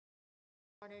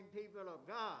morning, people of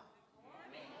God.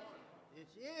 This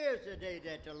is the day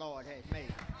that the Lord has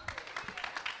made.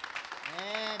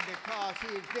 And because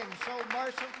he has been so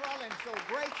merciful and so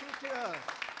gracious to us,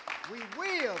 we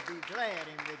will be glad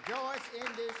and rejoice in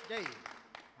this day.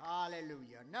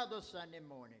 Hallelujah. Another Sunday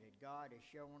morning that God has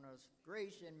shown us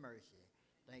grace and mercy.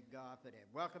 Thank God for that.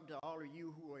 Welcome to all of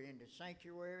you who are in the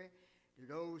sanctuary, to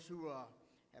those who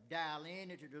have dialed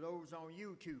in, and to those on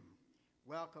YouTube.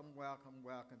 Welcome, welcome,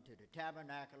 welcome to the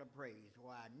Tabernacle of Praise,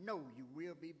 where I know you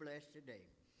will be blessed today.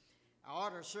 Our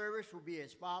order of service will be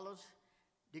as follows.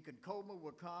 Deacon Coleman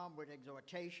will come with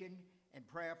exhortation and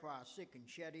prayer for our sick and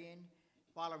shut in.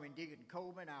 Following Deacon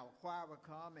Coleman, our choir will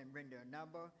come and render a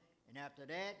number. And after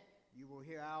that, you will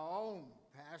hear our own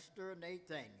Pastor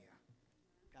Nathaniel.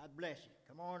 God bless you.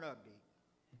 Come on up, Deacon.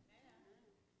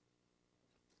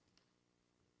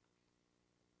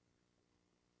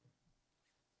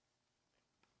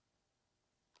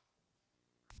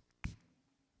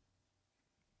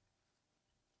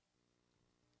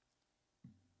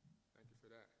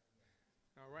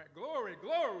 All right, glory,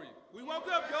 glory. We woke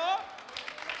up, y'all.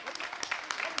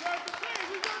 I'm glad to say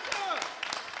we woke up.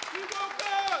 We woke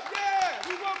up, yeah,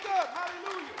 we woke up,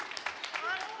 hallelujah. All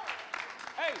right?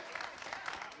 Hey,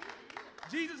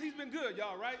 Jesus, he's been good,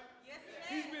 y'all, right? Yes,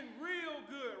 he's been real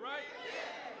good, right?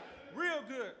 Yes. Real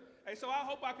good. Hey, so I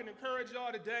hope I can encourage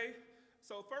y'all today.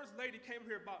 So First Lady came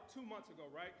here about 2 months ago,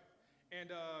 right?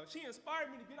 And she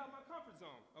inspired me to get out of my comfort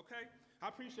zone, okay? I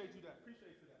appreciate you that,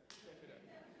 appreciate you that.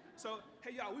 So,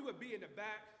 hey, y'all, we would be in the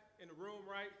back in the room,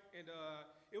 right? And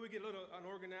it would get a little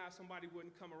unorganized. Somebody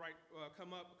wouldn't come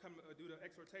do the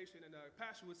exhortation. And the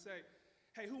pastor would say,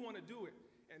 hey, who want to do it?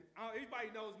 And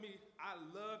everybody knows me. I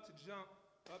love to jump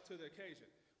up to the occasion.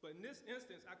 But in this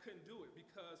instance, I couldn't do it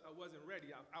because I wasn't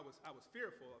ready. I was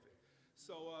fearful of it.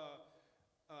 So,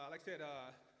 like I said,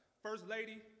 First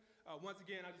Lady, once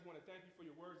again, I just want to thank you for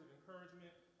your words of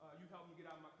encouragement. You helped me get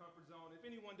out of my comfort zone. If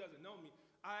anyone doesn't know me,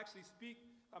 I actually speak.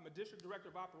 I'm a district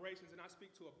director of operations, and I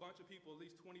speak to a bunch of people, at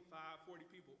least 25, 40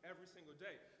 people every single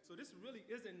day. So this really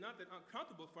isn't nothing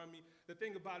uncomfortable for me. The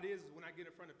thing about it is when I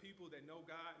get in front of people that know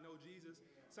God, know Jesus,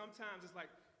 sometimes it's like,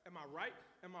 am I right?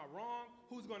 Am I wrong?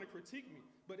 Who's going to critique me?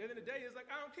 But at the end of the day, it's like,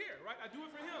 I don't care, right? I do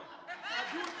it for him. I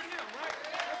do it for him, right?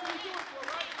 That's what we do it for,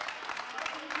 right?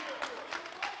 That's what we do it for.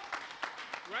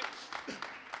 Right?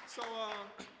 So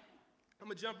I'm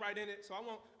going to jump right in it. So I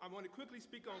want to quickly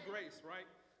speak on grace, right?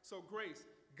 So grace,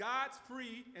 God's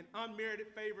free and unmerited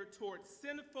favor towards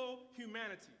sinful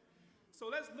humanity. So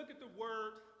let's look at the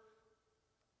word.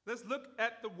 Let's look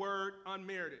at the word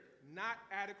unmerited, not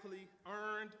adequately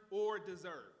earned or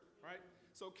deserved, right?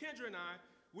 So Kendra and I,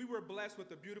 we were blessed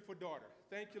with a beautiful daughter.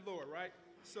 Thank you, Lord, right?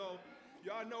 So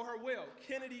y'all know her well,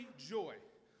 Kennedy Joy.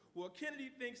 Well, Kennedy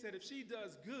thinks that if she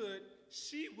does good,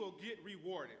 she will get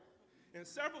rewarded. And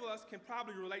several of us can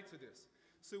probably relate to this.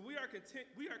 So we are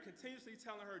continuously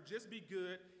telling her, just be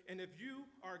good, and if you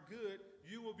are good,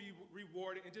 you will be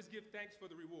rewarded, and just give thanks for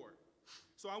the reward.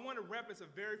 So I want to reference a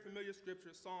very familiar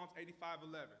scripture, Psalms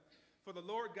 85:11. For the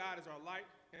Lord God is our light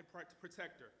and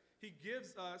protector. He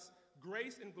gives us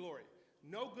grace and glory.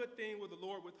 No good thing will the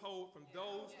Lord withhold from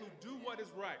those who do what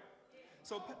is right.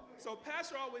 So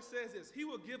Pastor always says this, he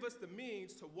will give us the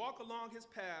means to walk along his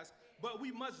paths, but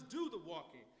we must do the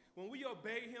walking. When we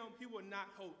obey him, he will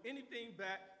not hold anything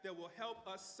back that will help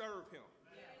us serve him.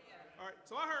 All right,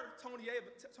 so I heard Tony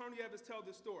Evans tell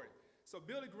this story. So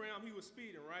Billy Graham, he was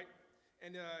speeding, right?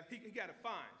 And he got a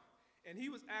fine. And he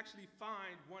was actually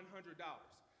fined $100.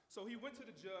 So he went to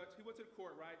the judge, he went to the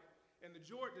court, right? And the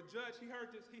judge, he heard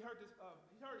his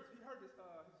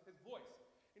voice.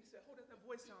 And he said, oh, that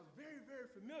voice sounds very,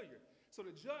 very familiar. So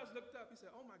the judge looked up, he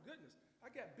said, oh my goodness, I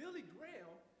got Billy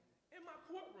Graham in my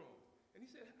courtroom. And he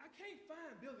said, I can't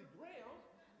find Billy Graham.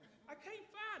 I can't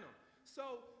find him.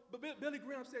 So, but Billy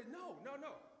Graham said, no.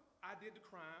 I did the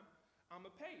crime. I'm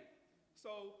going to pay it.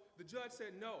 So the judge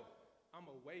said, no, I'm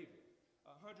going to waive it,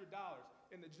 $100.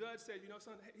 And the judge said, you know,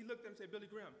 son, he looked at him and said,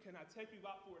 Billy Graham, can I take you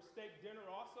out for a steak dinner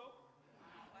also?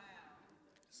 Wow.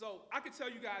 So I can tell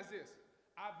you guys this.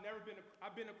 I've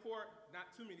been to court,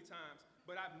 not too many times,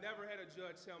 but I've never had a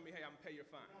judge tell me, hey, I'm going to pay your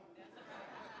fine.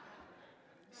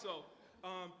 So,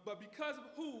 but because of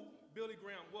who Billy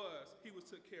Graham was, he was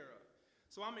took care of.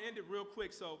 So I'm going to end it real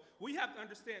quick. So we have to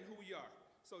understand who we are.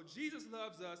 So Jesus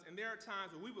loves us, and there are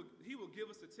times where he will give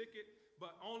us a ticket,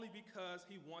 but only because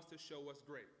he wants to show us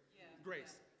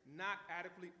grace. Not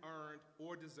adequately earned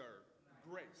or deserved.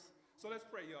 Grace. So let's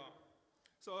pray, y'all.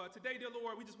 So today, dear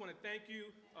Lord, we just want to thank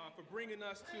you for bringing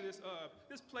us to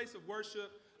this place of worship.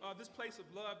 this place of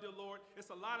love, dear Lord. It's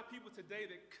a lot of people today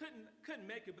that couldn't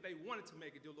make it, but they wanted to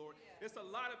make it, dear Lord. It's a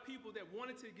lot of people that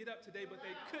wanted to get up today, but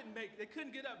they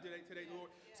couldn't get up today, Lord.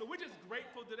 So we're just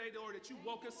grateful today, Lord, that you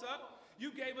woke us up.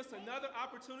 You gave us another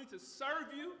opportunity to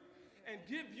serve you and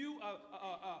give you an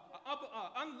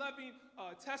unloving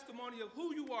testimony of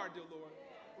who you are, dear Lord.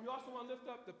 We also want to lift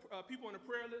up the people on the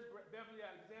prayer list: Beverly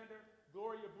Alexander,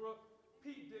 Gloria Brooke,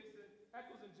 Pete Dixon,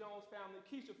 Eccles and Jones family,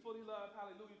 Keisha Fully Love,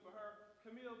 hallelujah for her,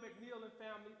 Camille McNeil and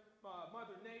family,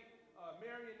 Mother Nate,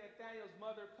 Mary and Nathaniel's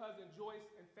mother, cousin Joyce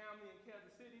and family in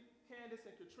Kansas City, Candace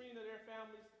and Katrina, their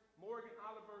families, Morgan,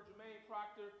 Oliver, Jermaine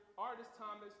Proctor, Artist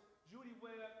Thomas, Judy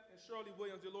Webb, and Shirley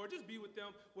Williams, dear Lord. Just be with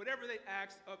them. Whatever they're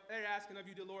asking of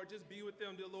you, dear Lord, just be with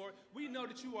them, dear Lord. We know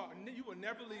that you will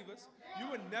never leave us.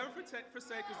 You will never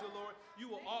forsake us, dear Lord.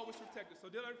 You will always protect us. So,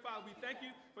 dear Lord Father, we thank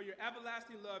you for your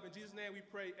everlasting love. In Jesus' name we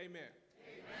pray, amen.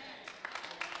 Amen.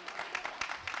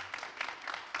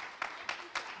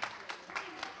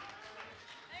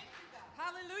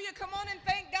 Hallelujah. Come on and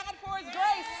thank God for his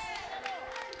grace.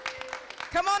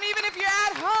 Come on, even if you're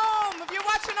at home, if you're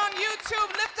watching on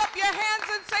YouTube, lift up your hands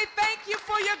and say thank you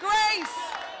for your grace.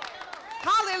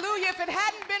 Hallelujah. If it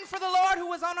hadn't been for the Lord who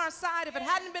was on our side, if it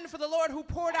hadn't been for the Lord who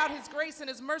poured out his grace and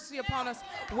his mercy upon us,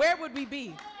 where would we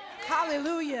be?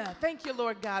 Hallelujah. Thank you,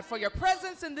 Lord God, for your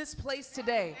presence in this place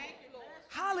today.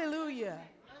 Hallelujah.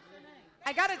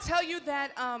 I got to tell you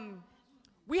that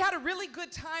we had a really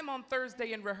good time on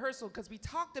Thursday in rehearsal because we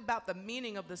talked about the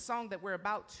meaning of the song that we're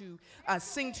about to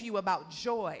sing to you about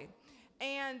joy.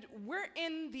 And we're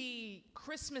in the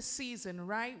Christmas season,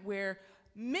 right, where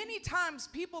many times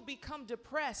people become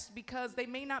depressed because they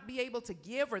may not be able to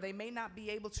give or they may not be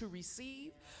able to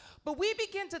receive. But we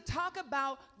begin to talk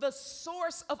about the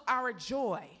source of our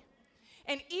joy.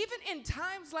 And even in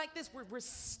times like this, where we're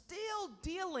still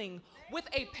dealing with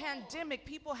a pandemic,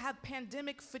 people have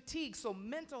pandemic fatigue, so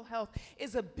mental health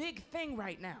is a big thing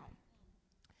right now.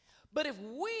 But if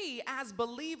we as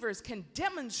believers can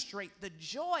demonstrate the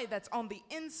joy that's on the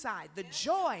inside, the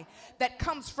joy that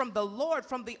comes from the Lord,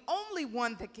 from the only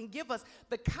one that can give us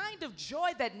the kind of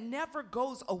joy that never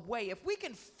goes away, if we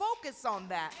can focus on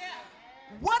that,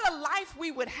 what a life we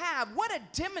would have. What a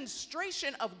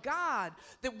demonstration of God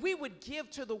that we would give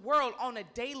to the world on a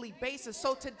daily basis.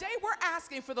 So today we're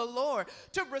asking for the Lord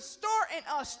to restore in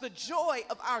us the joy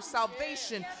of our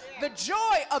salvation, the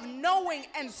joy of knowing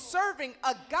and serving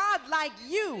a God like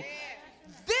you.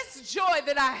 This joy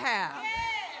that I have,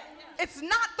 it's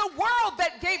not the world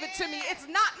that gave it to me. It's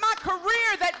not my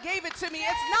career that gave it to me.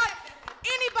 It's not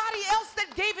anybody else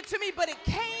that gave it to me, but it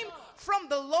came from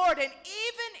the Lord. And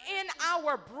even in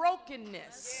our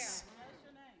brokenness,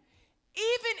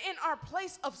 even in our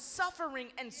place of suffering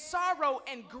and sorrow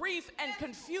and grief and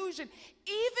confusion,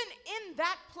 even in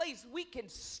that place, we can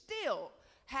still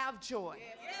have joy.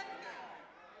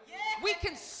 We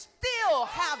can still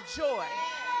have joy.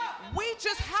 We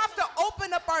just have to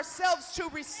open up ourselves to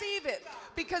receive it,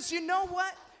 because you know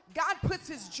what? God puts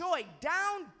his joy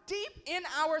down deep in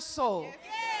our soul.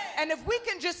 And if we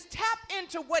can just tap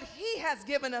into what he has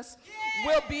given us,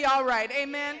 we'll be all right.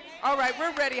 Amen. All right,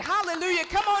 we're ready. Hallelujah.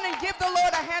 Come on and give the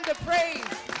Lord a hand of praise.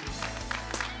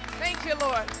 Thank you,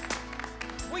 Lord.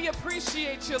 We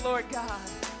appreciate you, Lord God,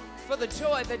 for the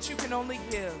joy that you can only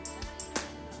give.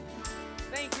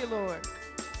 Thank you, Lord.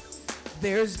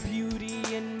 There's beauty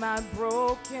in my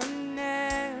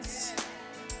brokenness.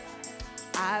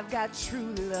 I've got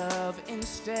true love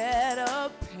instead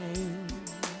of pain.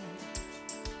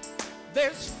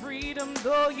 There's freedom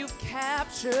though you've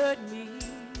captured me.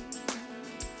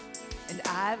 And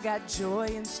I've got joy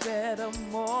instead of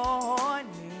mourning.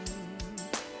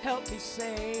 Help me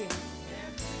say,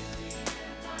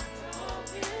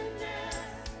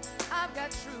 I've got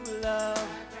true love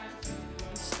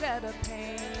instead of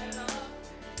pain.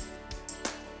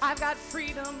 I've got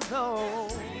freedom though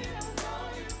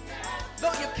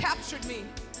you've captured me.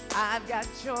 I've got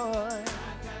joy.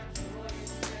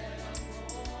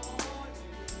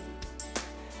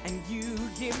 And you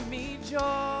give me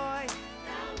joy.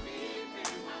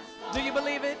 Do you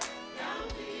believe it?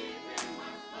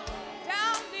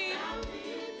 Down deep.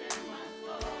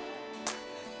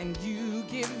 And you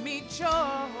give me joy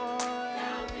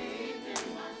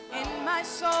in my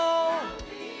soul.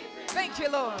 Thank you,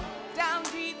 Lord. Down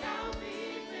deep.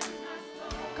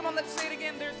 Come on, let's say it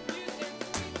again. There's music.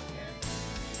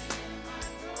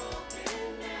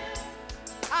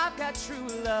 I've got true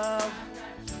love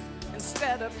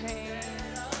instead of pain.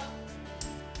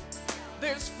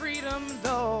 There's freedom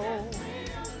though.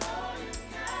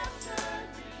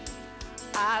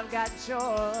 I've got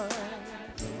joy.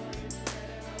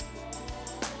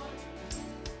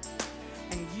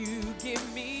 And You give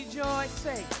me joy,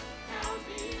 say. Down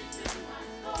deep in my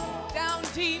soul. Down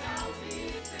deep. Down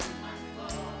deep in my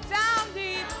soul. Down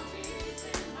deep. Down deep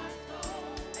in my soul.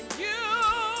 And you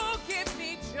give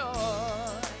me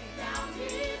joy. Down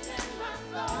deep in my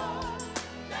soul.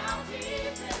 Down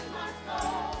deep in my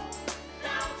soul.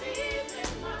 Down deep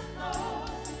in my soul.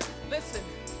 Listen.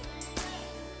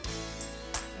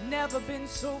 Never been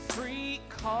so free,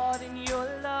 caught in your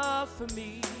love for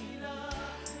me.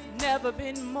 Never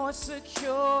been more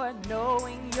secure,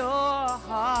 knowing your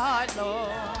heart, Lord.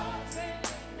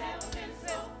 Never been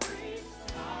so free,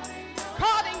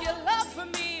 caught in your love for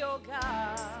me, oh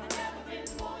God. Never been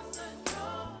more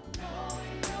secure,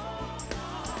 knowing your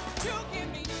heart. You give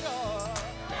me joy.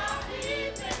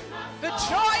 The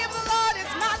joy of the Lord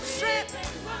is my strength.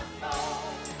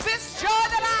 This joy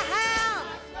that I have,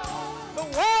 the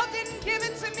world didn't give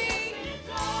it to me.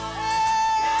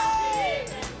 Hey,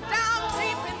 down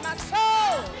deep in my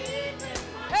soul.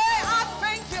 Hey, I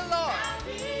thank you, Lord,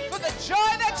 for the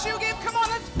joy that you give. Come on,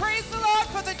 let's praise the Lord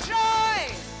for the joy.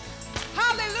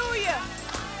 Hallelujah.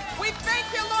 We thank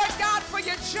you, Lord God, for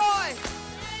your joy.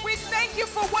 We thank you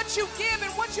for what you give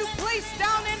and what you place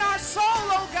down in our soul,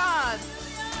 oh God.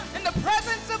 In the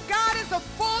presence of God is the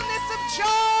fullness of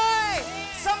joy.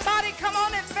 Somebody come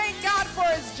on and thank God for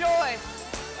his joy.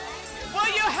 Will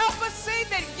you help us say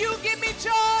that you give me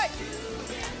joy?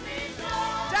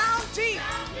 Down deep.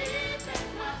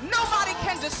 Nobody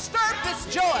can disturb this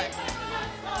joy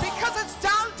because it's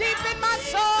down deep in my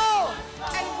soul.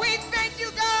 And we thank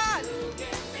you, God.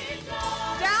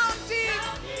 Down deep.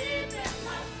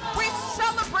 We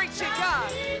celebrate you,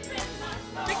 God,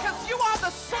 because you are the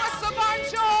source of our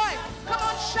joy. Come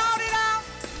on, shout it out.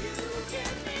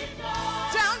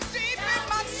 Down deep in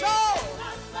my soul,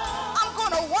 I'm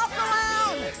going to walk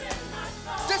around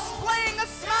displaying a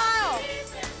smile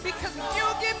because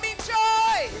you give me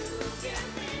joy.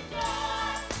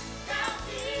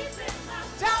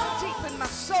 Down deep in my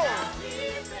soul.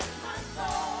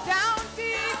 Down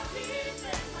deep.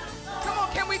 Come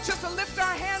on, can we just lift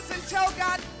our hands and tell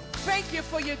God, thank you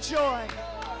for your joy.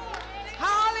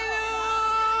 Hallelujah.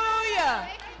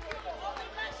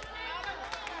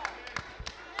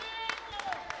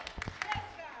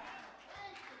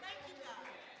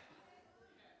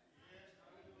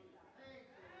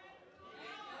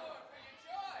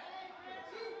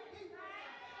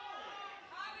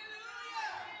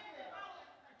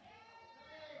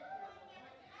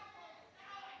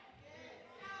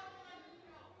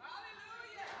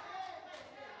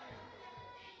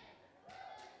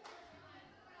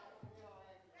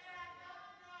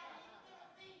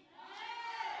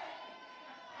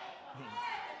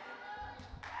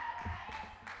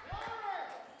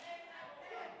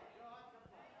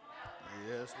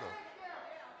 Yes, Lord.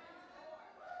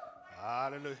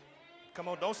 Hallelujah. Come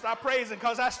on, don't stop praising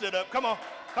because I stood up. Come on,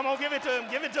 give it to him.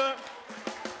 Give it to him.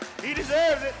 He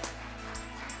deserves it.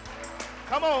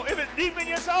 Come on, if it's deep in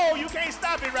your soul, you can't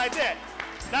stop it right there.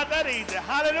 Not that easy.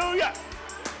 Hallelujah.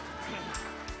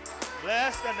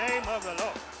 Bless the name of the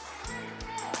Lord.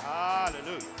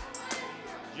 Hallelujah.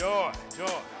 Joy,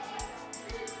 joy.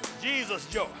 Jesus'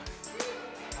 joy.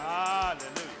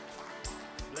 Hallelujah.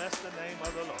 Bless the name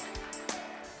of the Lord.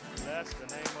 Bless the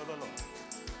name of the Lord.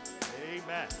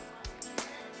 Amen.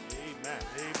 Amen.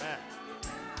 Amen.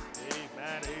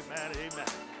 Amen. Amen. Amen. Amen. Amen.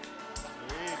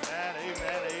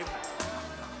 Amen. Amen.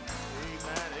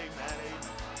 Amen. Amen.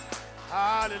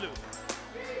 Hallelujah.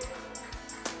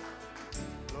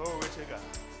 Glory to God.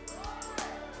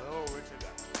 Glory to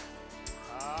God.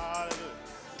 Hallelujah.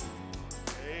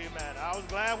 Amen. I was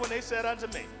glad when they said unto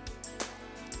me,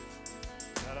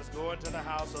 let us go into the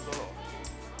house of the Lord.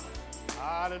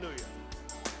 Hallelujah.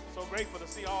 So grateful to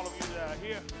see all of you that are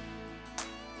here.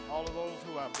 All of those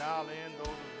who have dialed in,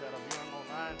 those that are viewing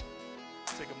online.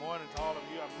 Say good morning to all of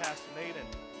you. I'm Pastor Nate, and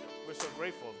we're so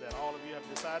grateful that all of you have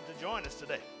decided to join us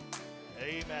today.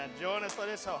 Amen. Join us for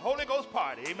this Holy Ghost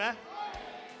party. Amen.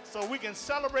 So we can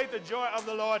celebrate the joy of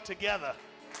the Lord together.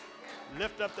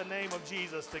 Lift up the name of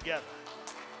Jesus together.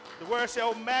 The word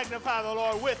shall magnify the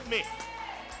Lord with me.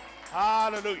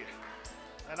 Hallelujah.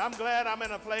 And I'm glad I'm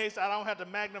in a place I don't have to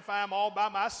magnify him all by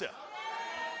myself.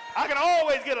 I can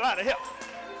always get a lot of help.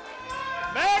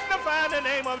 Magnify the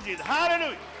name of Jesus.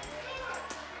 Hallelujah.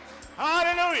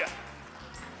 Hallelujah.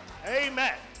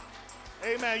 Amen.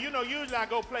 Amen. You know, usually I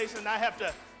go places and I have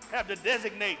to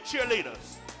designate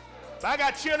cheerleaders. But I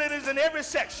got cheerleaders in every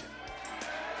section.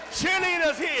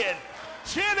 Cheerleaders here,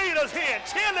 cheerleaders here,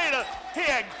 cheerleaders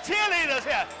here, cheerleaders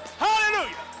here.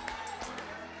 Hallelujah.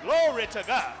 Glory to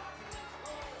God.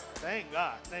 Thank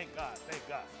God, thank God, thank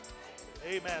God.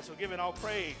 Amen. So giving all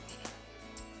praise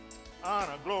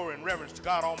honor, glory, and reverence to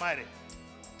God Almighty,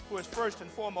 who is first and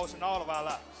foremost in all of our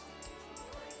lives.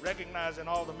 Recognizing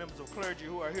all the members of clergy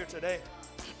who are here today,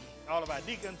 all of our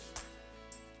deacons,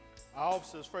 our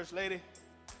officers, First Lady,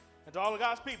 and to all of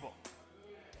God's people.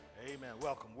 Amen.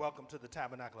 Welcome. Welcome to the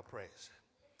Tabernacle of Praise.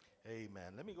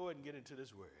 Amen. Let me go ahead and get into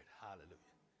this word. Hallelujah.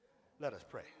 Let us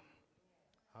pray.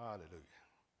 Hallelujah.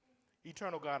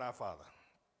 Eternal God, our Father,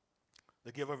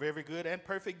 the giver of every good and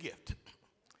perfect gift.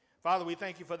 Father, we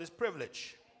thank you for this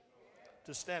privilege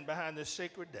to stand behind this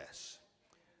sacred desk,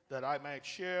 that I might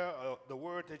share the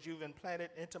word that you've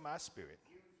implanted into my spirit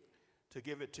to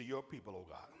give it to your people, oh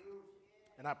God.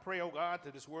 And I pray, oh God,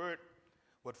 that this word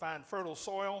would find fertile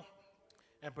soil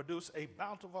and produce a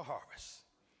bountiful harvest,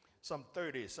 some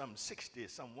 30, some 60,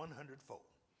 some 100 fold.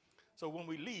 So when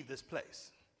we leave this place,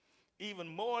 even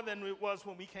more than it was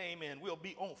when we came in, we'll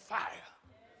be on fire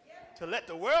to let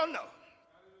the world know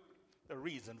the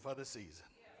reason for the season.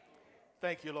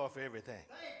 Thank you, Lord, for everything.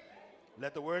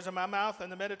 Let the words of my mouth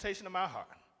and the meditation of my heart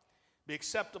be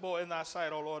acceptable in thy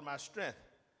sight, O Lord, my strength,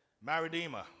 my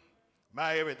redeemer,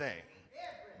 my everything,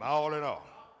 my all in all.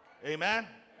 Amen?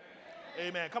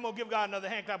 Amen. Come on, give God another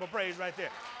hand clap of praise right there.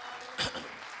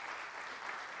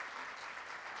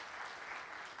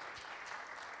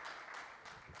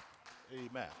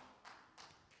 Amen.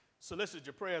 Solicit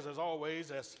your prayers as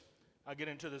always as I get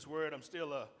into this word. I'm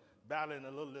still battling a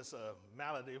little this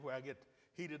malady where I get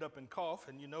heated up and cough.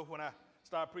 And you know, when I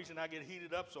start preaching, I get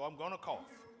heated up, so I'm going to cough.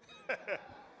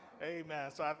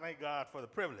 Amen. So I thank God for the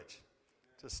privilege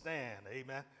to stand.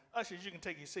 Amen. Ushers, you can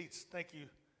take your seats. Thank you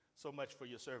so much for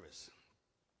your service.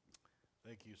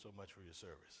 Thank you so much for your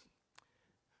service.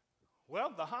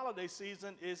 Well, the holiday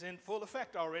season is in full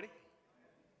effect already.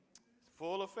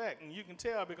 Full effect. And you can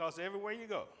tell because everywhere you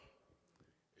go,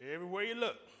 everywhere you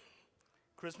look,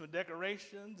 Christmas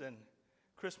decorations and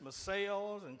Christmas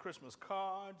sales and Christmas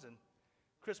cards and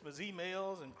Christmas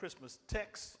emails and Christmas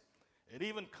texts, and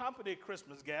even company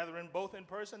Christmas gathering, both in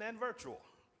person and virtual.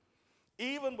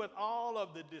 Even with all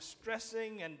of the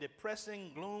distressing and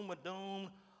depressing gloom and doom,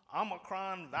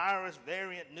 Omicron virus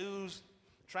variant news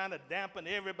trying to dampen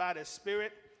everybody's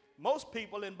spirit, most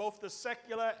people in both the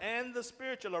secular and the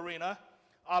spiritual arena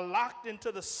are locked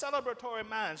into the celebratory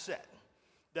mindset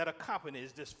that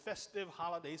accompanies this festive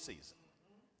holiday season.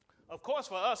 Of course,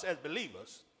 for us as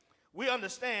believers, we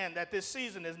understand that this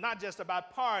season is not just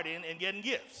about partying and getting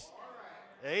gifts.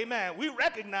 Amen. We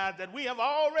recognize that we have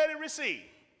already received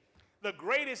the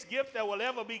greatest gift that will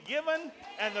ever be given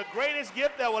and the greatest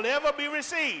gift that will ever be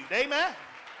received. Amen.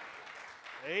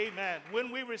 Amen.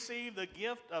 When we receive the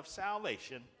gift of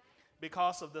salvation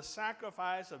because of the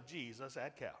sacrifice of Jesus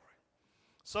at Calvary.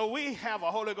 So we have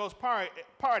a Holy Ghost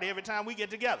party every time we get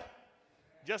together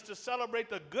just to celebrate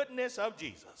the goodness of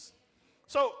Jesus.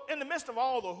 So in the midst of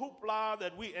all the hoopla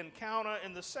that we encounter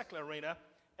in the secular arena,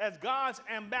 as God's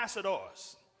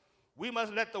ambassadors, we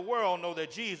must let the world know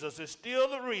that Jesus is still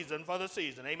the reason for the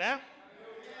season. Amen?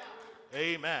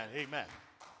 Amen. Amen.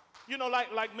 You know,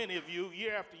 like many of you,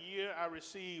 year after year, I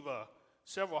receive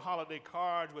several holiday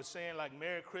cards with saying like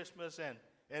Merry Christmas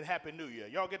and Happy New Year.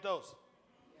 Y'all get those?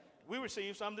 We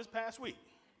received some this past week.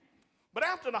 But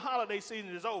after the holiday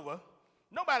season is over,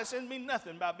 nobody sends me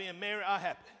nothing about being merry or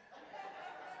happy.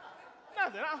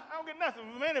 Nothing. I don't get nothing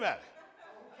from anybody.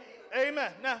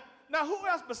 Amen. Now, who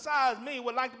else besides me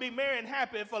would like to be merry and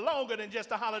happy for longer than just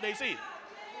the holiday season?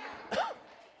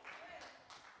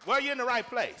 Well, you're in the right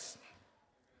place.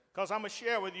 Because I'm going to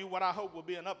share with you what I hope will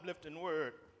be an uplifting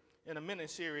word in a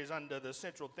mini-series under the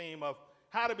central theme of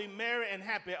how to be merry and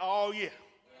happy all year.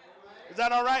 Is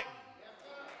that all right?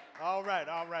 All right,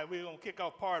 all right. We're going to kick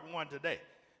off part one today.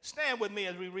 Stand with me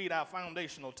as we read our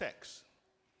foundational text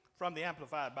from the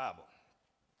Amplified Bible.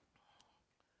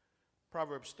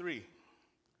 Proverbs 3,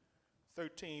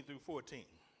 13 through 14. I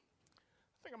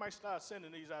think I might start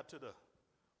sending these out to the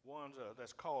ones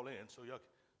that's called in so y'all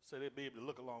so they'll be able to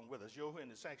look along with us. You're here in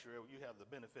the sanctuary, you have the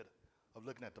benefit of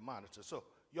looking at the monitor. So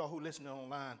y'all who listening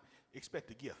online,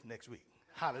 expect a gift next week.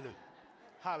 Hallelujah.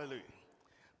 Hallelujah.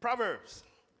 Proverbs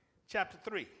chapter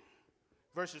 3,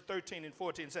 verses 13 and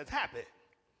 14 says, happy,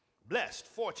 blessed,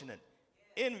 fortunate,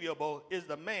 enviable is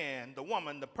the man, the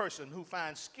woman, the person who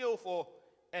finds skillful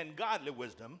and godly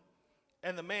wisdom,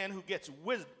 and the man who gets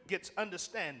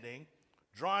understanding,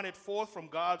 drawing it forth from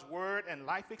God's word and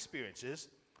life experiences,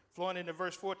 flowing into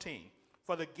verse 14.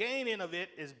 For the gaining of it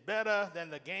is better than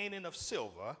the gaining of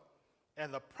silver,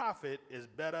 and the profit is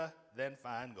better than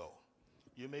fine gold.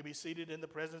 You may be seated in the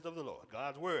presence of the Lord.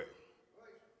 God's word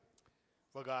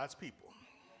for God's people.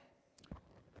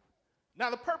 Now,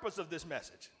 the purpose of this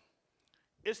message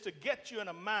is to get you in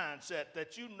a mindset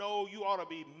that you know you ought to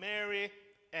be merry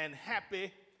and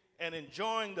happy and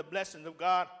enjoying the blessings of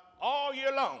God all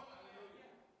year long.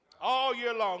 All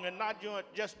year long, and not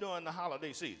just during the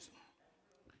holiday season.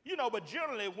 You know, but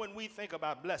generally when we think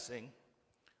about blessing,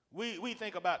 we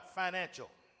think about financial.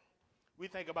 We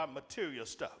think about material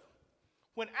stuff.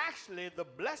 When actually the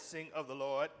blessing of the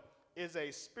Lord is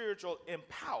a spiritual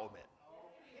empowerment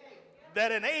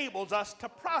that enables us to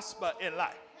prosper in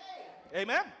life.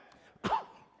 Amen?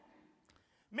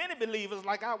 Many believers,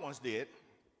 like I once did,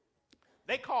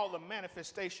 they call the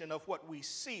manifestation of what we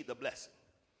see the blessing,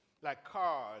 like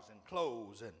cars and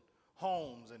clothes and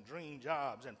homes and dream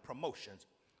jobs and promotions.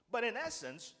 But in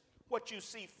essence, what you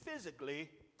see physically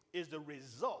is the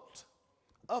result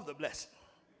of the blessing.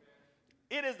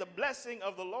 It is the blessing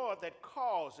of the Lord that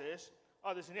causes,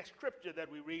 or this next scripture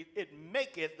that we read, it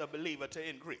maketh the believer to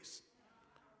increase.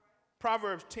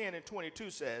 Proverbs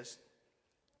 10:22 says,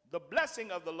 the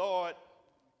blessing of the Lord,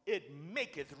 it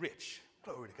maketh rich.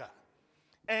 Glory to God.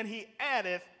 And he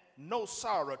addeth no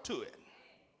sorrow to it.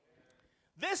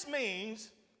 This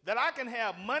means that I can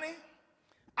have money,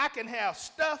 I can have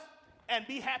stuff, and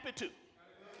be happy too.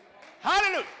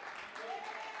 Hallelujah.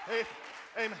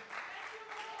 Amen.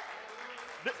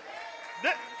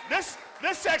 This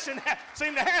section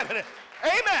seemed to have it.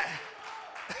 Amen.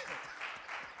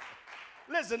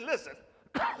 Listen.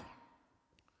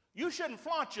 You shouldn't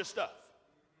flaunt your stuff.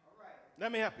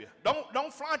 Let me help you.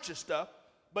 Don't flaunt your stuff,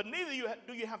 but neither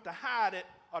do you have to hide it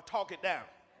or talk it down.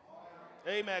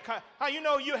 Amen. How you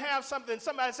know you have something,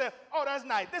 somebody said, oh, that's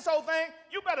nice. This old thing,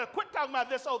 you better quit talking about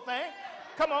this old thing.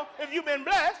 Come on, if you've been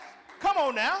blessed, come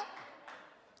on now.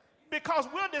 Because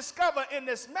we'll discover in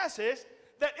this message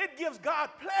that it gives God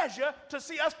pleasure to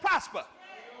see us prosper.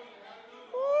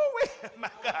 Ooh, my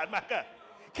God.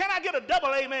 Can I get a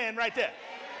double amen right there?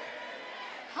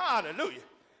 Hallelujah.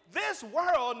 This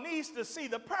world needs to see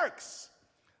the perks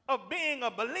of being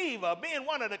a believer, being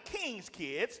one of the king's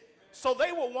kids, so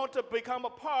they will want to become a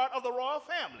part of the royal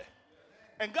family.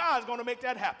 And God's going to make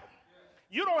that happen.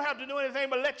 You don't have to do anything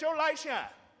but let your light shine,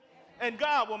 and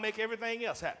God will make everything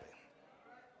else happen.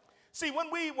 See,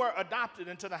 when we were adopted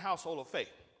into the household of faith,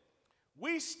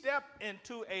 we stepped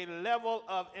into a level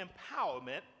of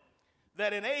empowerment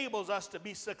that enables us to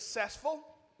be successful,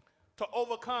 to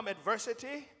overcome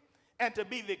adversity, and to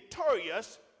be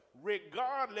victorious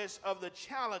regardless of the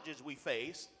challenges we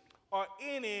face or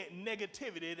any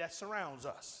negativity that surrounds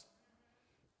us.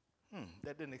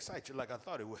 That didn't excite you like I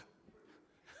thought it would.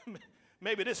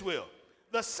 Maybe this will.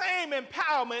 The same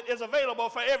empowerment is available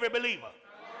for every believer.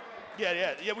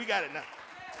 Yeah, we got it now.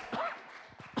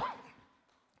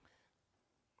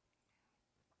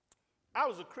 I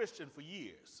was a Christian for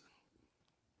years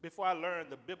before I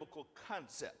learned the biblical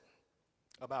concept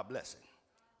about blessing.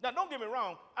 Now, don't get me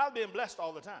wrong, I've been blessed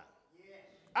all the time.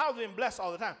 I've been blessed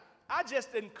all the time. I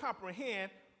just didn't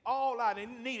comprehend all I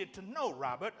needed to know,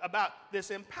 Robert, about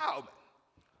this empowerment.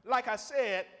 Like I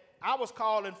said, I was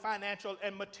called in financial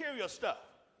and material stuff,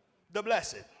 the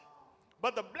blessing.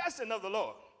 But the blessing of the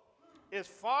Lord is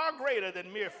far greater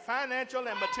than mere financial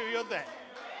and material things.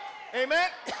 Amen?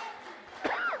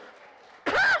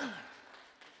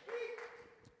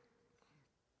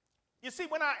 You see,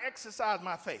 when I exercise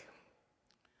my faith,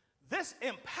 this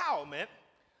empowerment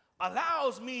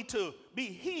allows me to be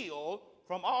healed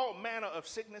from all manner of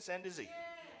sickness and disease.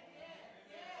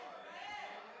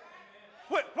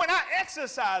 When I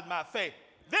exercise my faith,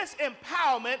 this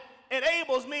empowerment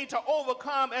enables me to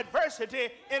overcome adversity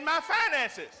in my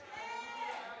finances.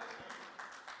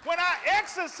 When I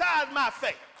exercise my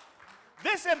faith,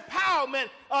 this empowerment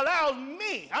allows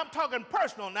me, I'm talking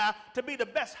personal now, to be the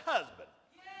best husband,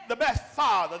 the best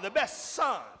father, the best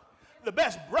son, the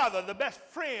best brother, the best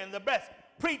friend, the best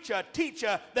preacher,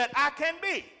 teacher that I can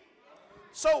be.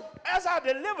 So as I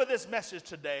deliver this message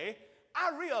today,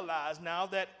 I realize now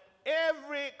that in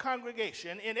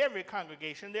every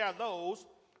congregation, there are those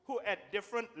who are at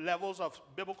different levels of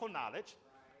biblical knowledge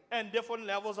and different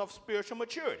levels of spiritual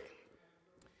maturity.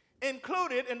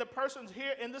 Included in the persons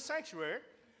here in the sanctuary,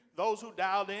 those who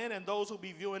dialed in and those who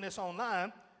be viewing this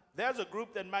online, there's a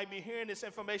group that might be hearing this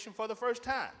information for the first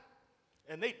time,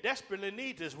 and they desperately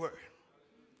need this word.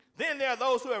 Then there are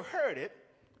those who have heard it,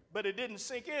 but it didn't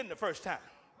sink in the first time,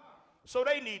 so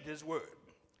they need this word.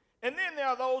 And then there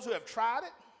are those who have tried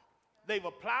it, they've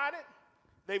applied it,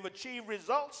 they've achieved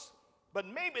results, but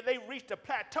maybe they reached a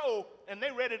plateau and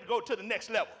they're ready to go to the next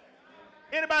level.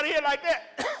 Anybody here like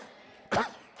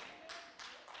that?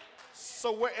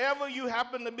 So wherever you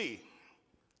happen to be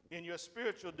in your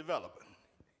spiritual development,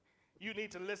 you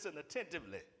need to listen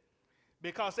attentively,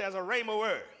 because there's a rhema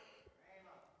word.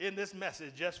 in this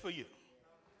message just for you.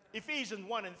 Ephesians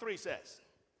 1:3 says,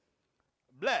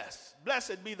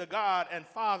 Blessed be the God and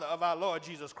Father of our Lord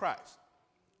Jesus Christ,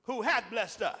 who hath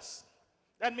blessed us.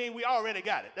 That means we already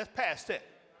got it. That's past tense.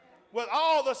 With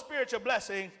all the spiritual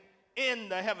blessings in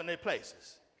the heavenly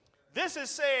places. This is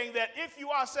saying that if you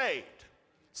are saved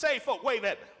folk, wave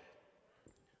at me,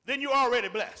 then you're already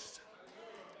blessed.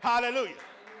 Hallelujah.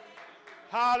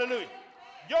 Hallelujah.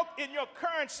 In your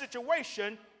current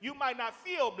situation, you might not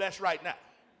feel blessed right now,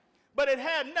 but it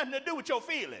had nothing to do with your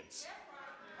feelings.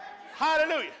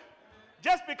 Hallelujah.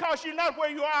 Just because you're not where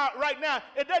you are right now,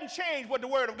 it doesn't change what the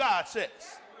Word of God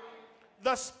says.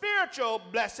 The spiritual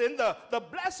blessing, the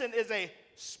blessing is a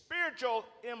spiritual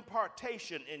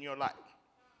impartation in your life.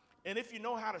 And if you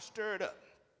know how to stir it up,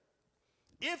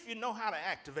 if you know how to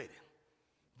activate it,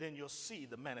 then you'll see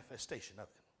the manifestation of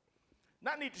it.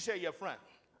 Now I need to share you up front,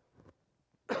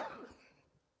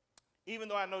 even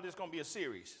though I know this is going to be a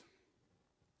series,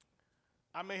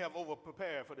 I may have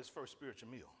over-prepared for this first spiritual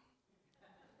meal.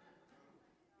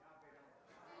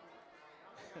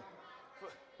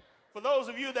 For those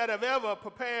of you that have ever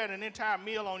prepared an entire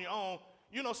meal on your own,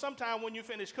 you know sometimes when you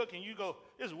finish cooking, you go,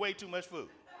 this is way too much food.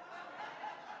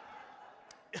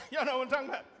 Y'all know what I'm talking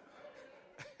about?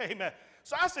 Amen.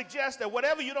 So I suggest that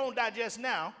whatever you don't digest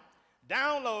now,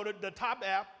 download the top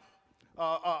app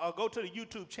or go to the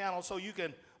YouTube channel so you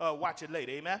can watch it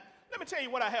later. Amen. Let me tell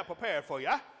you what I have prepared for you.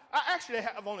 I actually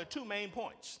have only two main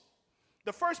points.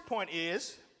 The first point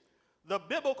is the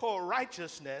biblical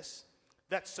righteousness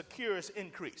that secures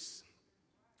increase.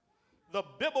 The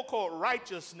biblical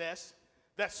righteousness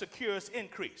that secures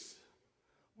increase.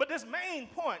 But this main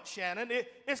point, Shannon,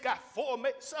 it's got four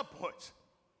subpoints.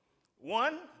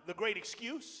 1, the great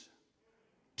excuse.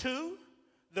 2,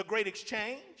 the great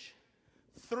exchange.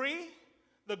 3,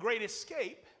 the great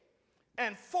escape.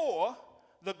 And 4,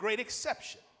 the great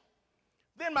exception.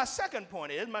 Then my second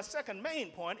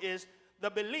main point is the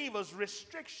believer's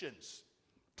restrictions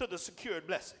to the secured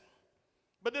blessing.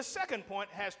 But this second point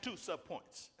has 2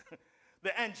 subpoints.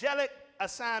 The angelic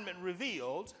assignment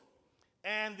revealed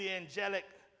and the angelic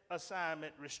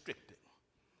assignment restricted.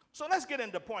 So let's get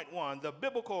into point 1, the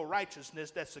biblical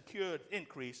righteousness that secured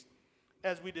increase,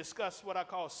 as we discuss what I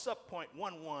call subpoint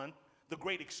 1.1, the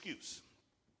great excuse.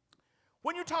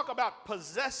 When you talk about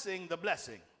possessing the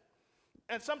blessing,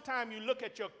 and sometimes you look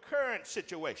at your current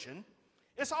situation,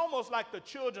 it's almost like the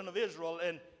children of Israel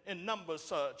in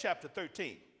Numbers chapter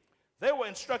 13. They were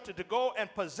instructed to go and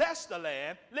possess the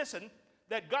land, listen,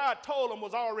 that God told them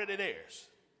was already theirs.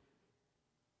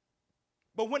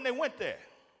 But when they went there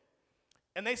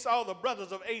and they saw the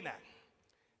brothers of Anak,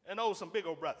 and those some big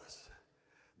old brothers,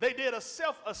 they did a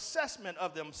self-assessment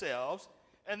of themselves,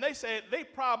 and they said they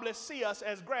probably see us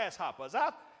as grasshoppers.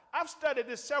 I've studied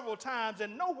this several times,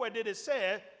 and nowhere did it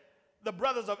say the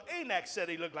brothers of Anak said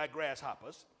they looked like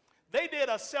grasshoppers. They did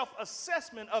a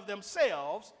self-assessment of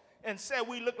themselves and said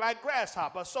we look like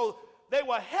grasshoppers. So they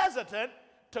were hesitant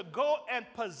to go and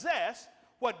possess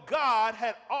what God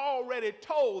had already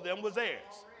told them was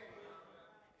theirs.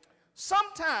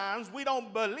 Sometimes we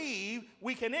don't believe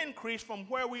we can increase from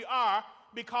where we are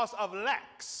because of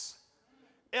lacks.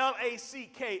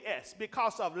 L-A-C-K-S,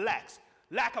 because of lacks.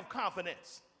 Lack of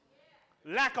confidence,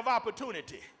 lack of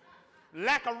opportunity,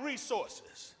 lack of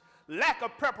resources, lack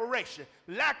of preparation,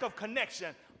 lack of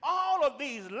connection. All of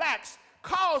these lacks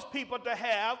cause people to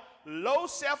have low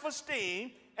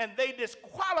self-esteem, and they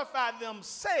disqualify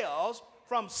themselves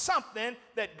from something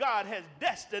that God has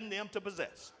destined them to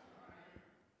possess.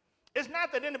 It's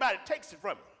not that anybody takes it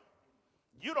from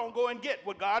you. You don't go and get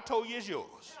what God told you is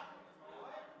yours.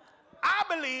 I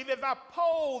believe if I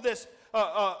poll this,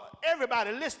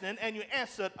 everybody listening, and you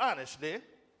answered honestly,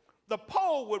 the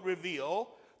poll would reveal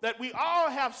that we all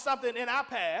have something in our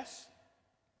past,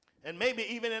 and maybe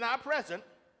even in our present,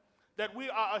 that we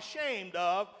are ashamed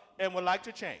of and would like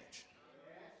to change.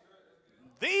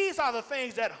 These are the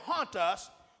things that haunt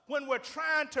us when we're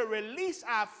trying to release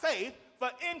our faith for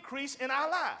increase in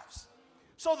our lives.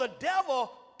 So the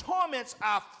devil torments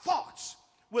our thoughts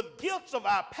with guilt of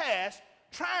our past,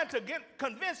 trying to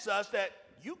convince us that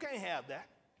you can't have that.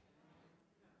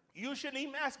 You shouldn't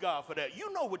even ask God for that.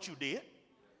 You know what you did.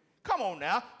 Come on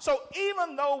now. So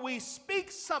even though we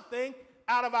speak something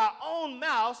out of our own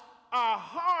mouths, our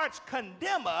hearts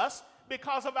condemn us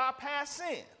because of our past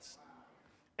sins.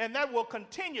 And that will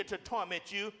continue to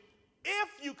torment you if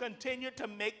you continue to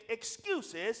make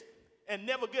excuses and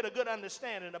never get a good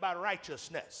understanding about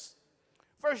righteousness.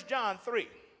 1 John 3,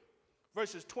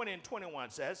 verses 20 and 21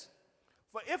 says,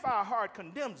 "For if our heart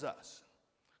condemns us,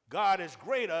 God is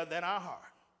greater than our heart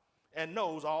and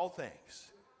knows all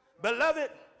things. Beloved,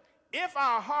 if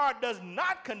our heart does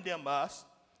not condemn us,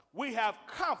 we have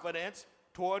confidence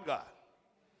toward God.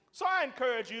 So I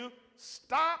encourage you,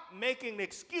 stop making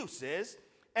excuses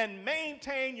and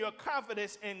maintain your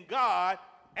confidence in God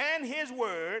and his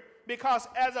word, because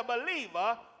as a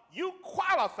believer, you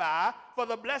qualify for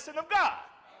the blessing of God.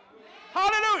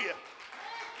 Hallelujah.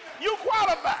 You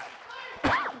qualify.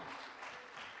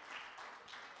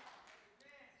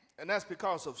 And that's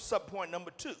because of subpoint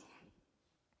number 2,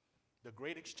 the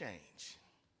great exchange.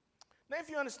 Now, if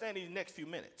you understand these next few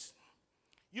minutes,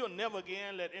 you'll never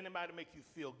again let anybody make you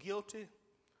feel guilty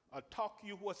or talk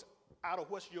you out of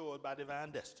what's yours by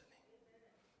divine destiny.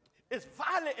 It's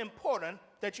vitally important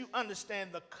that you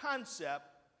understand the concept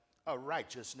of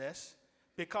righteousness,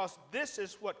 because this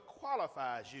is what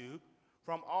qualifies you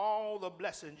from all the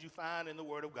blessings you find in the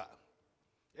Word of God.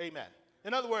 Amen.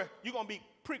 In other words, you're going to be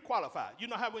pre-qualified. You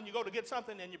know how when you go to get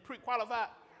something and you're pre-qualified,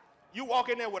 you walk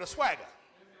in there with a swagger.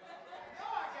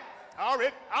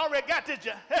 I already got this.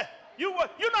 Hey, you know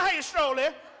how you stroll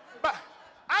in, but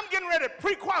I'm getting ready to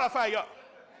pre-qualify y'all.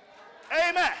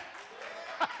 Amen.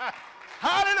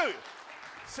 Hallelujah.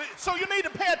 See, so you need to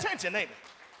pay attention, amen.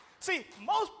 See,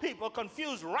 most people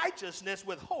confuse righteousness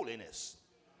with holiness.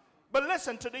 But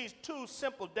listen to these 2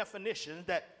 simple definitions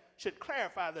that should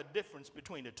clarify the difference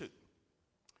between the 2.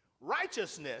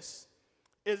 Righteousness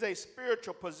is a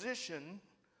spiritual position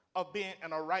of being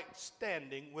in a right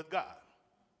standing with God,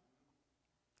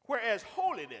 whereas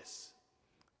holiness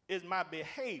is my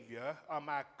behavior or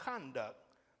my conduct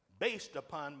based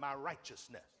upon my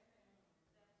righteousness.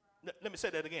 Let me say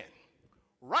that again.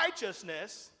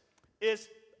 Righteousness is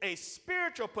a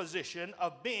spiritual position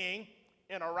of being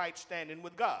in a right standing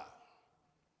with God,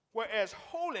 whereas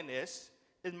holiness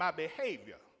is my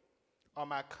behavior or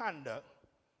my conduct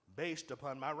based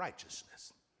upon my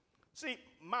righteousness. See,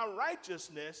 my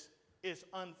righteousness is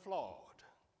unflawed,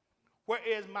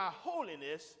 whereas my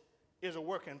holiness is a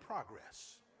work in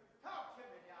progress.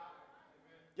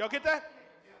 Y'all get that?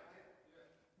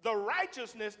 The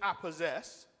righteousness I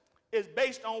possess is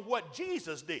based on what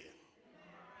Jesus did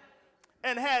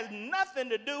and has nothing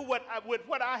to do with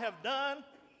what I have done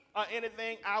or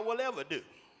anything I will ever do.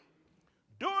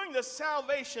 During the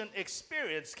salvation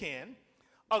experience, Ken,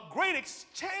 a great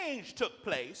exchange took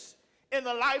place in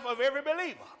the life of every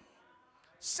believer.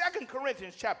 2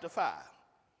 Corinthians chapter 5,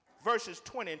 verses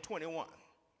 20 and 21.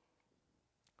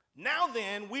 Now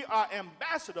then, we are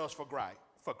ambassadors for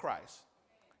Christ,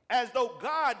 as though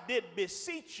God did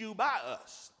beseech you by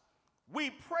us. We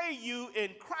pray you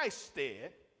in Christ's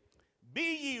stead,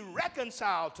 be ye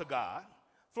reconciled to God.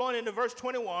 Flowing into verse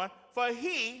 21, for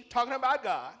he, talking about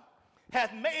God,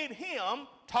 hath made him,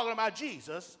 talking about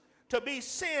Jesus, to be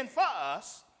sin for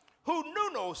us, who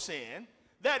knew no sin,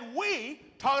 that we,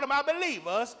 talking about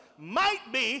believers, might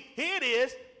be, here it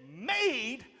is,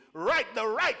 made right, the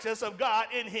righteous of God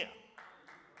in him.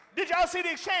 Did y'all see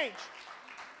the exchange?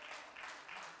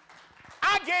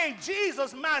 I gave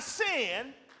Jesus my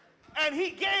sin, and he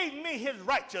gave me his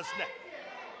righteousness.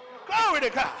 Glory to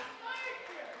God.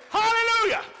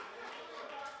 Hallelujah.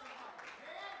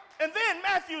 And then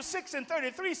Matthew 6 and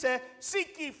 33 said,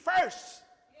 seek ye first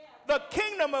the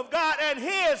kingdom of God and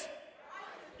his,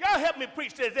 y'all help me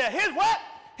preach this there, his what?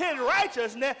 His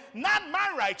righteousness, not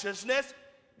my righteousness,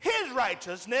 his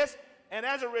righteousness, and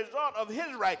as a result of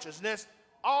his righteousness,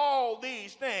 all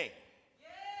these things.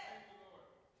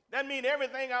 That means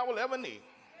everything I will ever need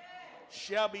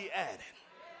shall be added.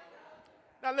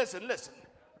 Now listen.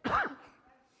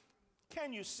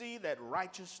 Can you see that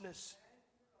righteousness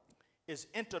is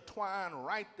intertwined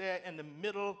right there in the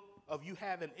middle of you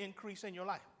having increase in your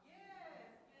life?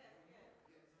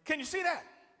 Can you see that?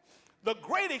 The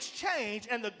great exchange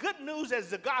and the good news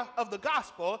of the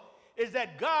gospel is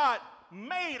that God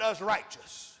made us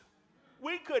righteous.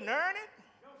 We couldn't earn it,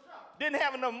 didn't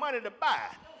have enough money to buy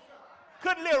it,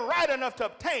 couldn't live right enough to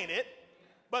obtain it,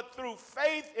 but through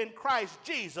faith in Christ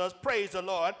Jesus, praise the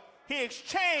Lord, he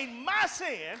exchanged my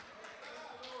sin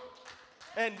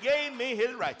and gave me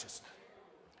his righteousness.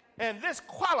 And this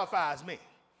qualifies me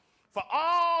for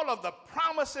all of the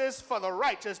promises for the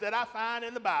righteous that I find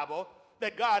in the Bible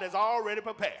that God has already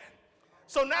prepared.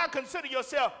 So now consider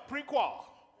yourself pre-qual.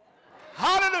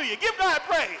 Hallelujah. Give God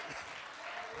praise.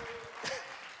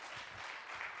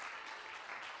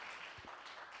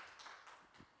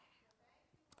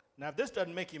 Now, if this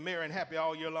doesn't make you merry and happy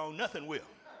all year long, nothing will.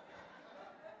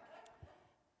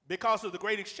 Because of the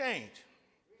great exchange,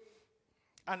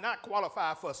 I not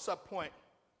qualify for subpoint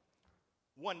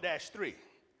 1-3,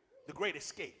 the great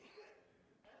escape.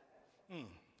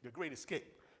 The great escape.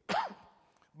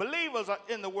 Believers are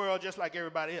in the world just like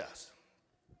everybody else.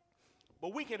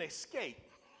 But we can escape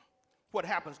what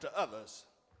happens to others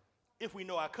if we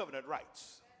know our covenant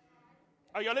rights.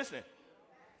 Are you listening?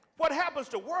 What happens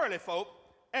to worldly folk,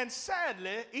 and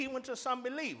sadly, even to some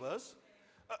believers,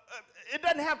 it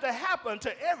doesn't have to happen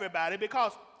to everybody,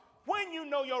 because when you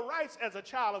know your rights as a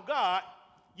child of God,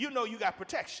 you know you got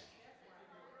protection.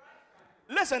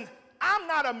 Listen, I'm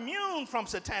not immune from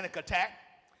satanic attack.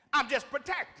 I'm just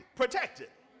protected.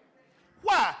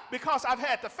 Why? Because I've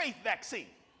had the faith vaccine.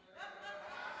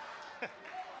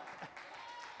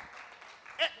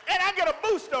 and I get a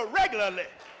booster regularly.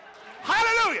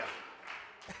 Hallelujah.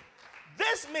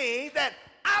 This means that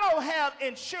I don't have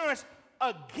insurance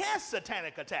against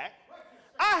satanic attack.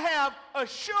 I have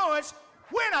assurance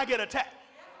when I get attacked.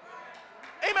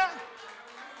 Amen.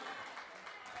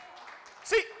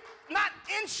 See, not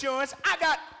insurance, I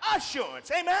got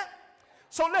assurance. Amen.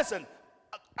 So listen,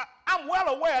 I'm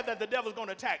well aware that the devil's going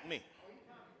to attack me.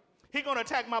 He's going to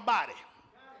attack my body.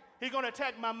 He's going to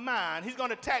attack my mind. He's going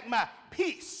to attack my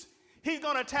peace. He's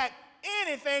going to attack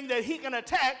anything that he can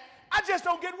attack. I just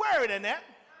don't get worried in that.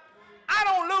 I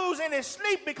don't lose any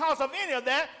sleep because of any of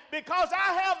that, because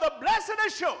I have the blessed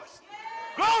assurance,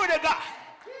 glory to God,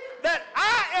 that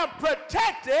I am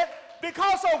protected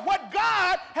because of what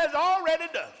God has already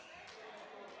done.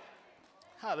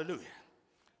 Hallelujah.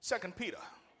 2 Peter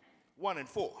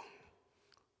 1:4.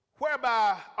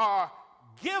 Whereby are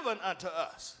given unto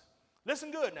us,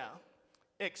 listen good now,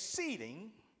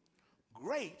 exceeding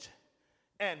great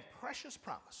and precious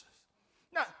promises.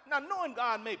 Now knowing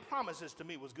God made promises to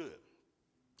me was good.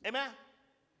 Amen?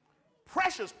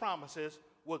 Precious promises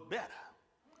was better.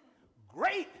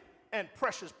 Great and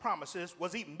precious promises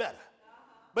was even better.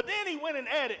 But then he went and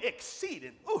added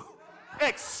exceeding. Ooh,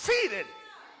 exceeding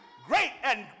great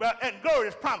and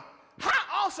glorious promise.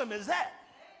 How awesome is that?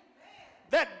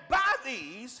 That by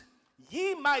these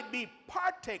ye might be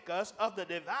partakers of the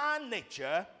divine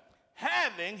nature,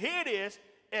 having, here it is,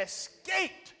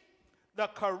 escaped the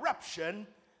corruption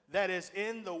that is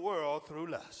in the world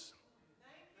through lust.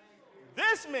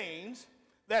 This means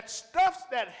that stuff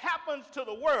that happens to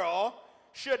the world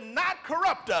should not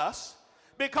corrupt us,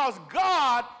 because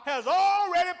God has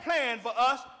already planned for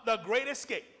us the great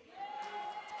escape.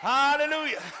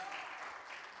 Hallelujah.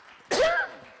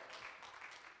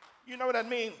 You know what that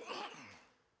means?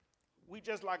 We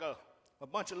just like a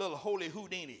bunch of little holy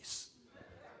Houdinis,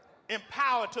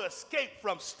 empowered to escape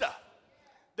from stuff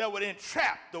that would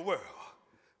entrap the world.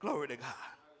 Glory to God.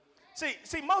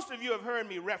 See, most of you have heard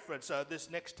me reference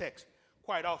this next text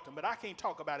quite often, but I can't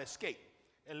talk about escape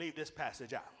and leave this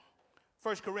passage out.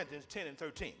 1 Corinthians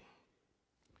 10:13.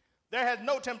 There has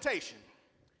no temptation,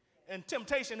 and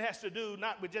temptation has to do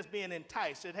not with just being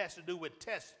enticed, it has to do with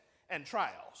tests and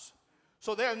trials.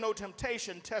 So there's no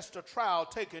temptation, test, or trial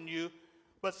taken you,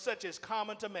 but such is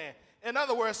common to man. In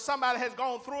other words, somebody has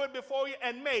gone through it before you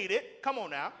and made it. Come on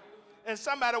now. And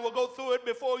somebody will go through it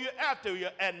before you, after you,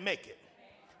 and make it.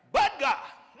 But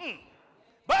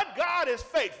God is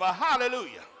faithful.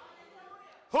 Hallelujah.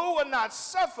 Who will not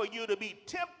suffer you to be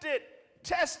tempted,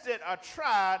 tested, or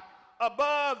tried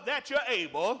above that you're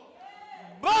able,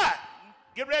 but,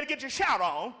 get ready to get your shout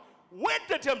on, with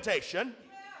the temptation,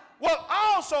 will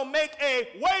also make a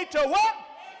way to what?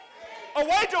 A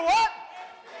way to what?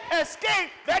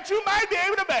 Escape, that you might be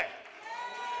able to bear.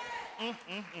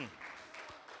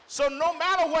 So no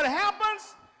matter what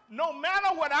happens, no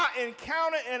matter what I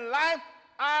encounter in life,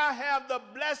 I have the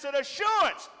blessed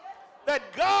assurance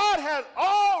that God has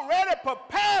already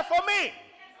prepared for me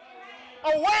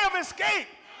a way of escape.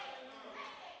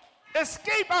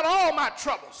 Escape out of all my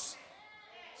troubles.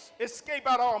 Escape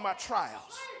out of all my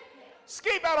trials.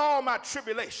 Escape out of all my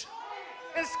tribulation.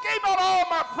 Escape out of all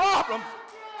my problems.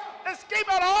 Escape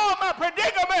out of all my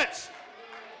predicaments.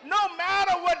 No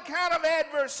matter what kind of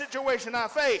adverse situation I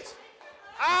face,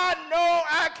 I know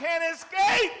I can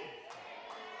escape.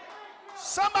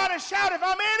 Somebody shout, if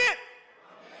I'm in it,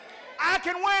 I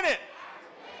can win it.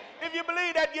 If you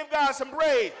believe that, give God some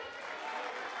praise.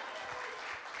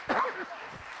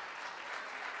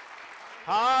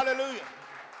 Hallelujah.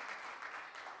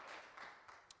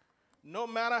 No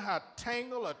matter how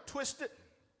tangled or twisted,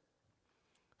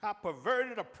 how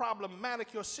perverted or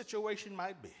problematic your situation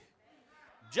might be,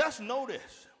 just know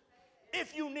this: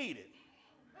 if you need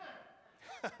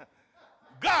it,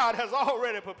 God has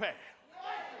already prepared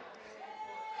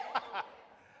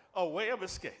a way of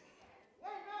escape.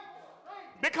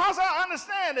 Because I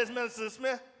understand this, Minister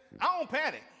Smith, I don't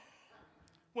panic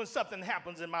when something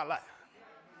happens in my life.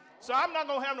 So I'm not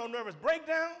going to have no nervous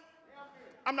breakdown.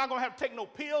 I'm not going to have to take no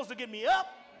pills to get me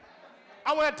up.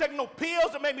 I won't have to take no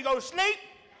pills to make me go to sleep.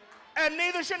 And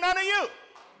neither should none of you.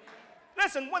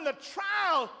 Listen, when the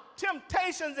trial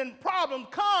temptations and problems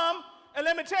come, and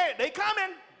let me tell you, they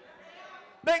coming.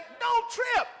 Don't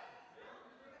trip.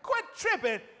 Quit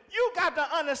tripping. You got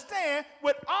to understand,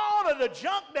 with all of the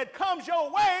junk that comes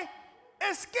your way,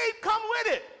 escape come with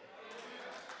it.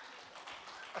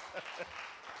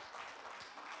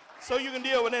 So you can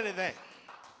deal with anything.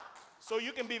 So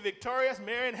you can be victorious,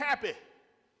 merry, and happy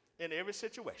in every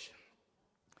situation.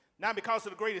 Now, because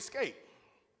of the great escape,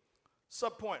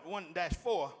 subpoint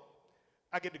 1-4,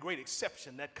 I get the great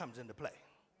exception that comes into play.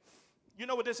 You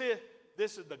know what this is?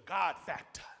 This is the God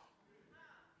factor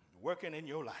working in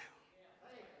your life.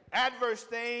 Adverse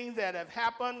things that have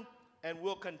happened and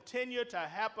will continue to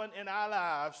happen in our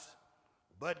lives,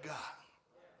 but God.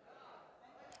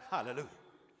 Hallelujah.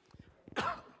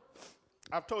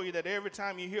 I've told you that every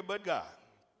time you hear but God,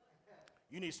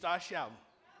 you need to start shouting.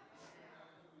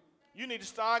 You need to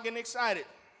start getting excited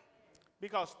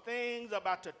because things are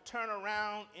about to turn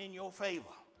around in your favor.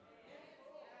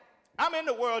 I'm in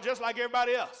the world just like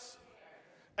everybody else.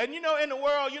 And you know, in the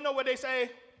world, you know what they say?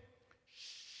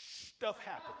 Stuff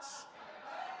happens.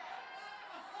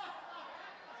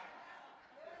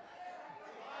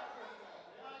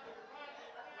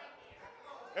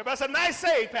 Everybody said, nice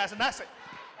save, Pastor, nice save.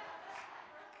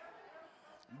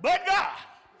 But God,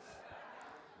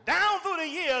 down through the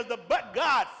years, the but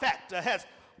God factor has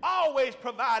always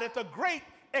provided the great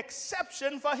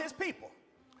exception for his people.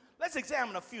 Let's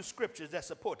examine a few scriptures that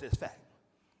support this fact.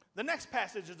 The next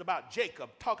passage is about Jacob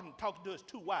talking to his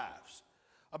two wives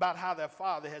about how their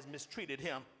father has mistreated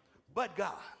him, but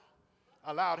God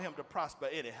allowed him to prosper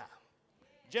anyhow.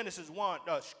 Genesis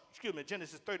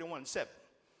 31:7.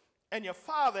 And your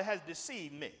father has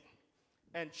deceived me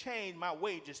and changed my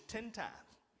wages 10 times,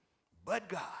 but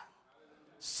God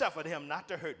suffered him not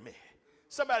to hurt me.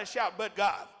 Somebody shout, but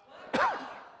God.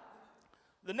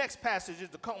 The next passage is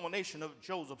the culmination of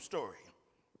Joseph's story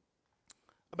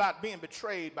about being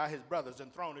betrayed by his brothers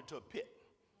and thrown into a pit,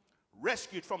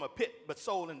 rescued from a pit but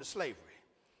sold into slavery,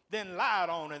 then lied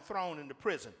on and thrown into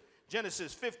prison.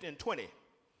 Genesis 15:20.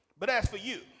 But as for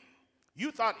you,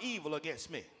 you thought evil against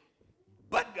me,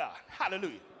 but God,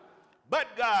 hallelujah,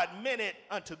 but God meant it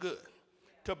unto good,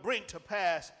 to bring to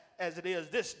pass as it is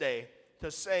this day,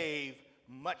 to save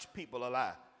much people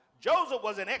alive. Joseph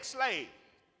was an ex-slave.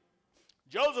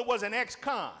 Joseph was an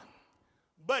ex-con.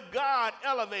 But God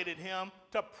elevated him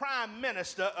to prime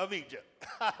minister of Egypt.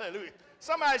 Hallelujah.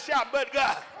 Somebody shout, but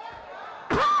God.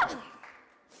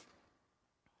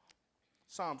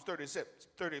 Psalms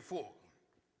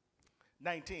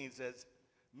 34:19 says,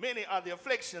 many are the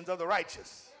afflictions of the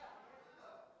righteous,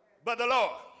 but the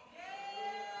Lord,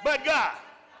 but God,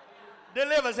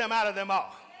 delivers him out of them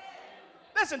all.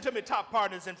 Listen to me, top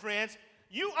partners and friends.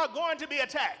 You are going to be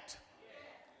attacked,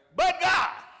 but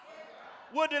God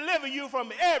will deliver you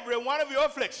from every one of your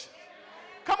afflictions.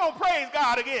 Come on, praise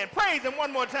God again. Praise him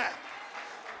one more time.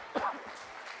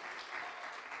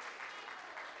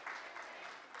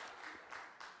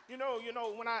 You know,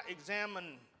 when I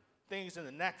examine things in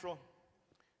the natural,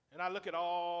 and I look at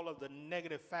all of the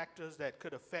negative factors that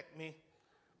could affect me,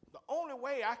 the only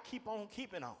way I keep on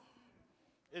keeping on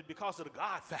is because of the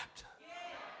God factor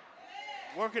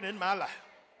working in my life.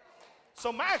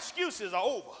 So my excuses are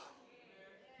over.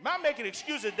 My making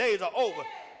excuses days are over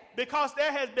because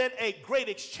there has been a great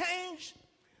exchange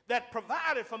that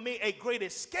provided for me a great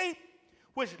escape,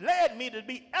 which led me to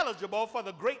be eligible for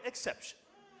the great exception.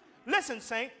 Listen,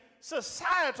 saint,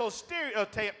 societal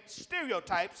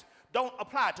stereotypes don't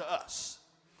apply to us.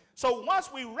 So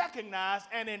once we recognize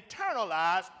and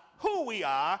internalize who we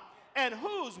are and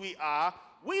whose we are,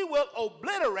 we will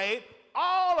obliterate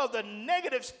all of the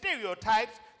negative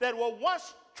stereotypes that were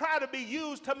once tried to be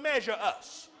used to measure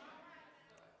us.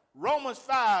 Romans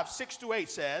 5:6-8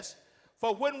 says,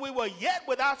 for when we were yet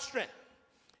without strength,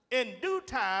 in due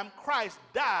time Christ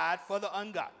died for the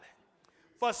ungodly.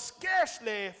 For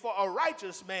scarcely for a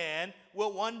righteous man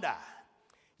will one die.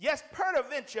 Yes,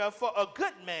 peradventure for a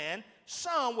good man,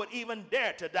 some would even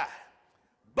dare to die.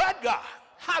 But God,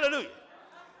 hallelujah,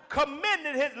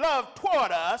 commended his love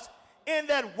toward us in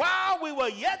that while we were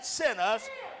yet sinners,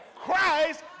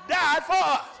 Christ died for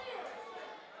us.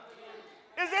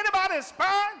 Is anybody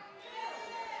inspired?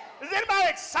 Is anybody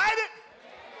excited?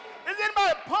 Is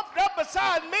anybody pumped up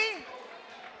beside me?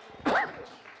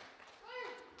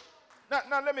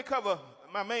 Now let me cover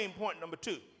my main point number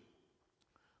 2.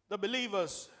 The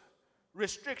believer's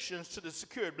restrictions to the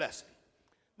secured blessing.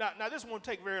 Now this won't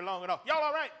take very long at all. Y'all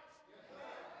all right?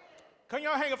 Can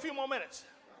y'all hang a few more minutes?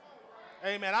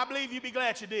 Amen. I believe you'd be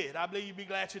glad you did. I believe you'd be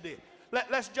glad you did.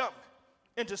 Let's jump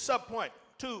into subpoint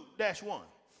 2-1.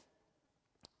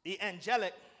 The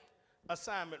angelic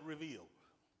assignment revealed.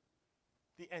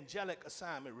 the angelic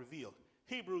assignment revealed.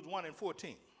 Hebrews 1 and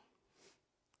 14.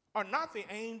 Are not the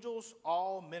angels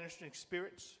all ministering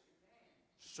spirits,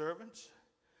 servants,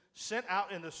 sent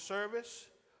out in the service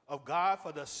of God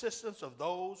for the assistance of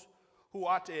those who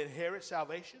are to inherit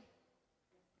salvation?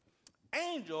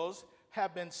 Angels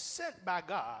have been sent by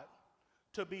God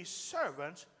to be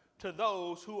servants to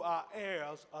those who are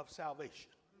heirs of salvation.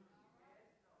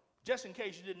 Just in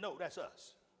case you didn't know, that's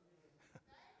us.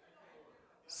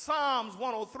 Psalms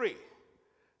 103,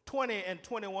 20 and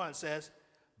 21 says,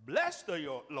 bless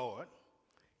the Lord,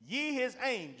 ye his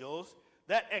angels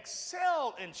that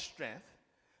excel in strength,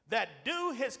 that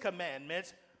do his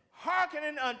commandments,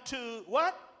 hearkening unto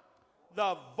what?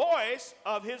 The voice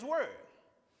of his word.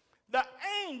 The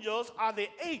angels are the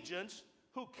agents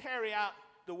who carry out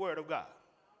the word of God.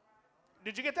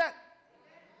 Did you get that?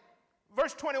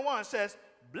 Verse 21 says,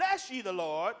 bless ye the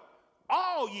Lord,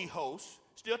 all ye hosts,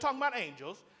 still talking about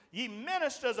angels, ye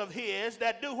ministers of his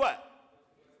that do what?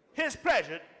 His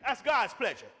pleasure. That's God's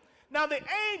pleasure. Now the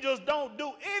angels don't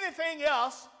do anything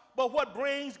else but what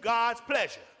brings God's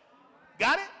pleasure.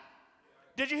 Got it?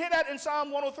 Did you hear that in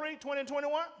Psalm 103, 20 and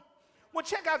 21? Well,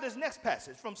 check out this next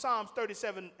passage from Psalms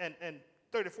 37 and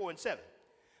 34 and 7.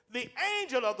 The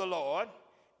angel of the Lord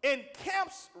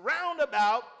encamps round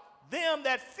about them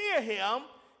that fear him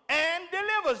and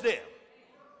delivers them.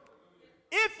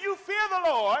 If you fear the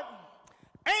Lord,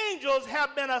 angels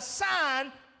have been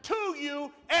assigned to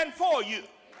you and for you.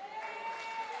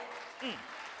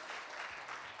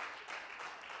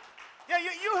 Yeah,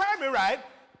 you heard me right.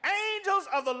 Angels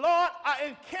of the Lord are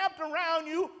encamped around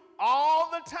you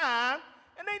all the time,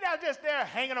 and they're not just there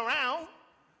hanging around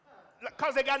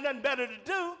because they got nothing better to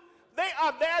do. They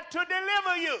are there to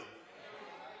deliver you.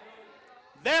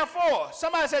 Therefore,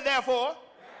 somebody said therefore,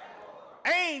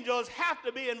 angels have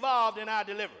to be involved in our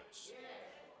deliverance.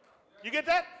 You get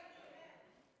that?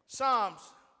 Psalms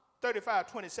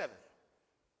 35, 27.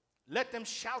 Let them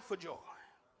shout for joy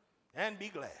and be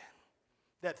glad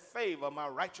that favor my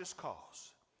righteous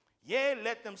cause. Yea,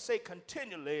 let them say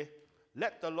continually,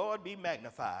 let the Lord be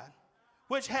magnified,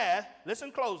 which hath,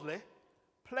 listen closely,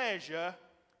 pleasure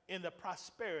in the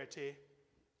prosperity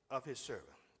of his servant.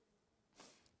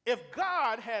 If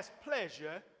God has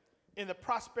pleasure in the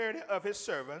prosperity of his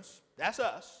servants, that's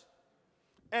us,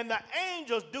 and the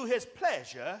angels do his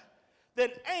pleasure, then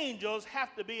angels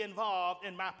have to be involved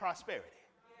in my prosperity.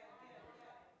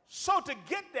 So to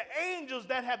get the angels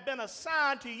that have been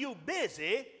assigned to you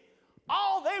busy,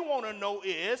 all they want to know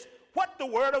is what the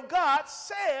word of God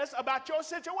says about your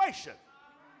situation.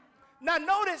 Now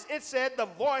notice it said the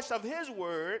voice of his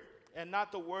word and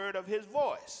not the word of his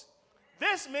voice.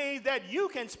 This means that you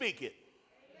can speak it.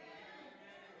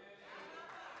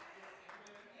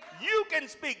 You can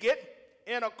speak it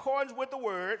in accordance with the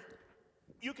word.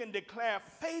 You can declare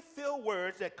faith-filled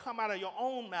words that come out of your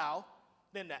own mouth.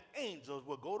 Then the angels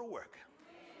will go to work.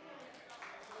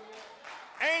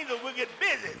 Angels will get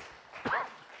busy.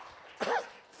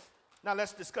 Now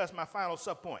let's discuss my final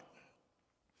subpoint.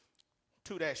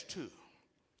 2-2.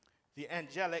 The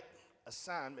angelic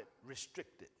assignment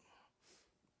restricted.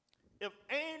 If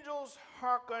angels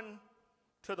hearken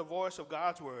to the voice of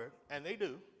God's word, and they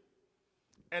do,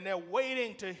 and they're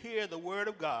waiting to hear the word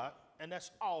of God, and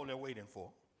that's all they're waiting for.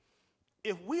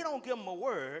 If we don't give them a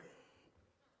word,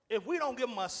 if we don't give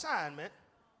them an assignment,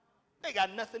 they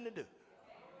got nothing to do.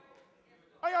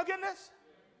 Are y'all getting this?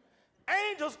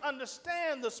 Angels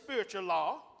understand the spiritual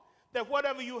law that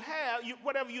whatever you have,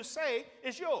 whatever you say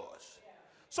is yours.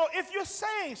 So if you're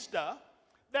saying stuff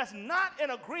that's not in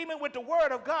agreement with the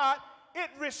word of God, it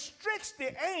restricts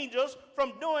the angels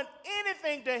from doing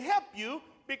anything to help you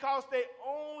because they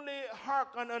only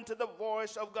hearken unto the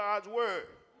voice of God's word.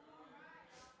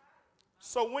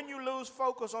 So when you lose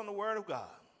focus on the word of God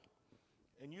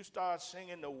and you start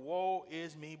singing the woe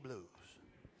is me blues,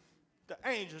 the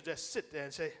angels just sit there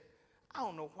and say, I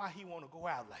don't know why he want to go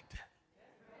out like that.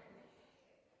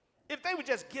 If they would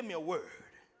just give me a word.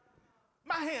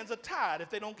 My hands are tied if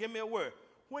they don't give me a word.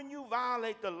 When you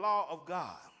violate the law of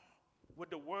God with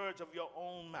the words of your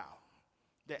own mouth,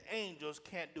 the angels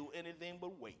can't do anything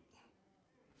but wait.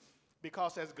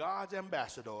 Because as God's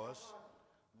ambassadors,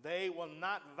 they will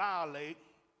not violate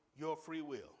your free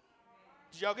will.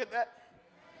 Did y'all get that?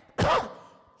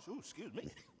 Ooh, excuse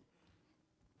me.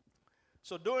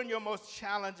 So during your most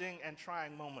challenging and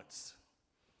trying moments,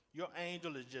 your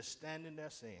angel is just standing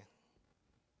there saying,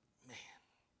 man,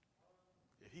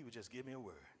 if he would just give me a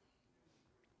word,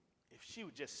 if she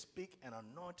would just speak an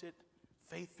anointed,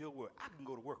 faith-filled word, I can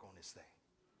go to work on this thing.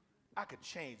 I could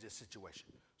change this situation.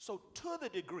 So to the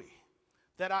degree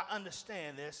that I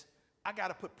understand this, I got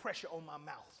to put pressure on my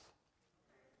mouth.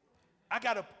 I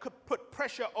got to put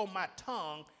pressure on my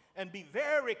tongue and be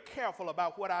very careful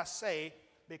about what I say,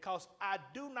 because I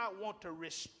do not want to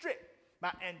restrict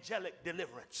my angelic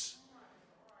deliverance.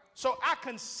 So I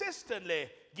consistently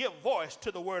give voice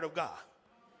to the word of God.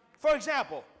 For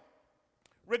example,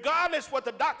 regardless what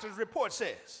the doctor's report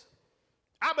says,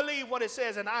 I believe what it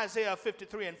says in Isaiah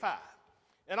 53 and 5,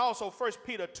 and also 1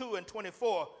 Peter 2 and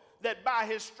 24, that by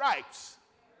his stripes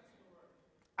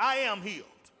I am healed.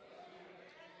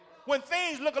 When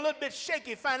things look a little bit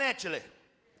shaky financially,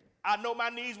 I know my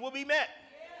needs will be met.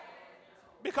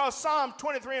 Because Psalm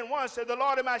 23 and 1 said, the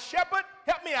Lord is my shepherd,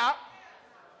 help me out,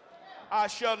 I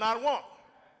shall not want.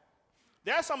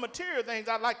 There are some material things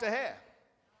I'd like to have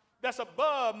that's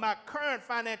above my current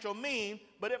financial means,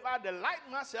 but if I delight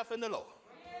myself in the Lord,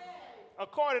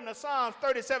 according to Psalms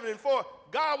 37 and 4,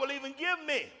 God will even give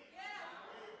me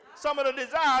some of the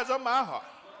desires of my heart.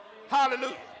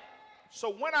 Hallelujah. So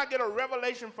when I get a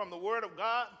revelation from the word of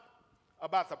God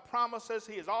about the promises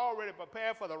he has already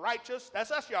prepared for the righteous,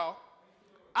 that's us, y'all,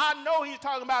 I know he's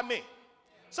talking about me.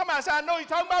 Somebody say, I know he's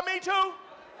talking about me too.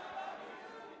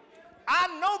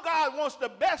 I know God wants the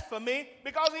best for me,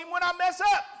 because even when I mess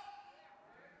up,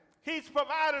 he's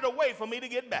provided a way for me to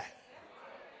get back.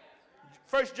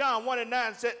 1 John 1 and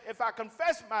 9 said, if I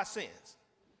confess my sins,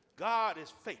 God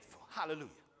is faithful, hallelujah,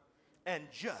 and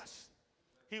just.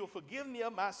 He will forgive me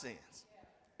of my sins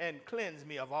and cleanse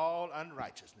me of all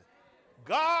unrighteousness.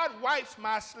 God wipes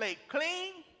my slate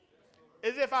clean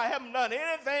as if I haven't done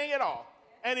anything at all.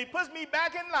 And he puts me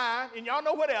back in line, and y'all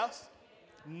know what else?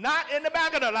 Not in the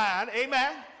back of the line,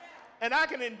 amen? And I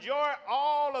can enjoy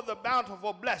all of the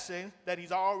bountiful blessings that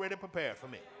he's already prepared for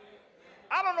me.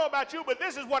 I don't know about you, but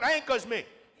this is what anchors me.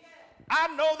 I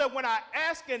know that when I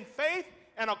ask in faith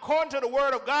and according to the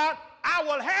word of God, I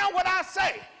will have what I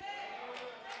say.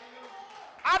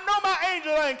 I know my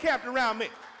angels are encamped around me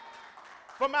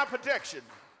for my protection,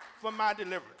 for my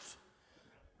deliverance.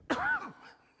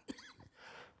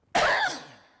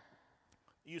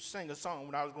 You sang a song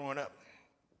when I was growing up,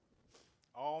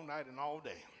 all night and all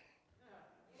day.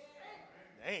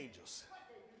 The angels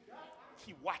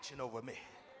keep watching over me.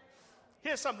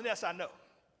 Here's something else I know.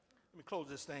 Let me close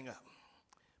this thing up.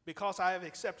 Because I have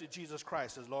accepted Jesus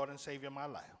Christ as Lord and Savior of my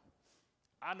life,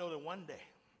 I know that one day,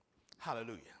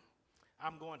 hallelujah,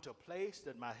 I'm going to a place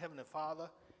that my Heavenly Father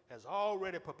has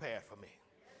already prepared for me,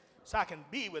 so I can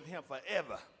be with him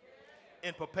forever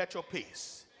in perpetual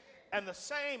peace. And the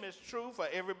same is true for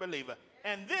every believer.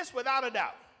 And this, without a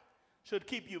doubt, should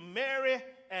keep you merry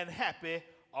and happy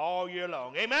all year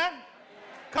long. Amen?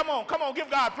 Come on, give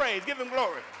God praise, give him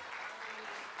glory.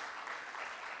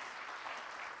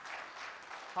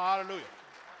 Hallelujah.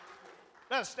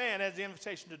 Let us stand as the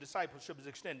invitation to discipleship is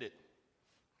extended.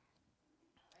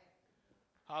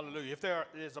 Hallelujah. If there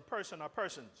is a person or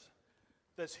persons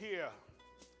that's here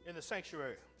in the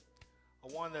sanctuary,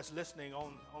 or one that's listening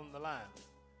on the line,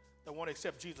 that want to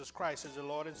accept Jesus Christ as their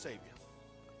Lord and Savior,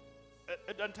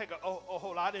 it doesn't take a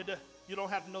whole lot. You don't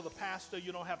have to know the pastor.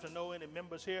 You don't have to know any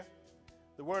members here.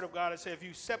 The Word of God has said, if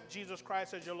you accept Jesus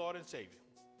Christ as your Lord and Savior,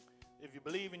 if you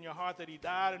believe in your heart that he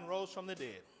died and rose from the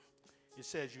dead, it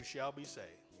says you shall be saved.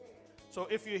 So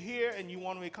if you're here and you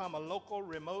want to become a local,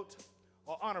 remote,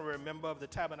 or honorary member of the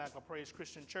Tabernacle Praise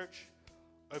Christian Church,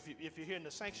 or if you're here in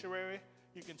the sanctuary,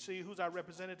 you can see who's our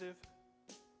representative.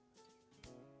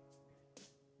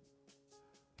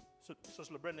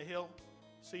 Sister Brenda Hill,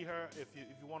 see her if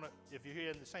you're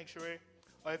here in the sanctuary,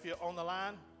 or if you're on the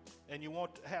line and you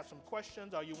want to have some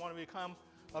questions, or you want to become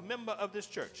a member of this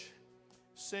church.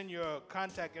 Send your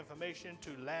contact information to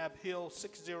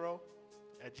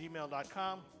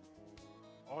labhill60@gmail.com,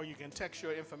 or you can text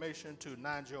your information to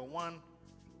 901-319-5588.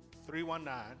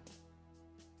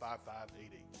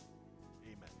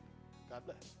 Amen. God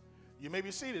bless. You may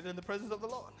be seated in the presence of the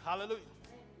Lord. Hallelujah.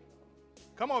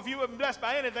 Come on, if you were blessed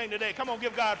by anything today, come on,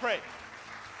 give God praise.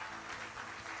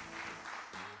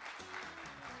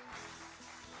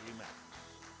 Amen.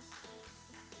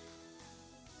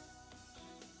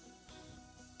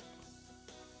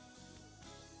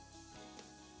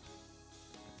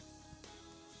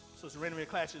 So Serenity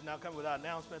classes now come with our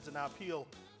announcements and our appeal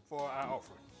for our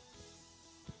offering.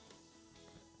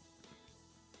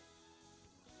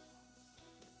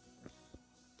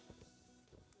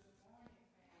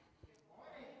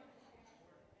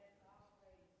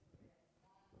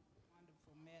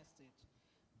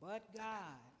 But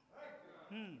God,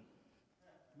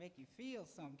 make you feel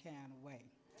some kind of way.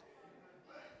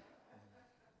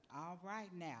 All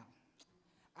right now,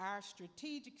 our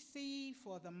strategic seed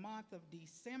for the month of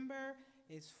December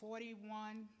is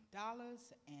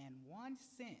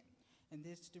 $41.01. and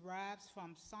this derives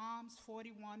from Psalms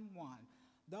 41:1.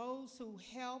 Those who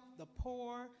help the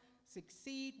poor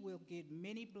succeed will get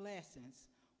many blessings.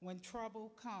 When trouble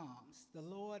comes, the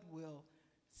Lord will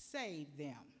save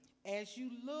them. As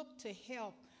you look to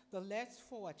help the less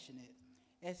fortunate,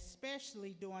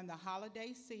 especially during the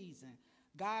holiday season,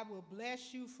 God will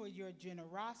bless you for your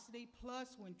generosity.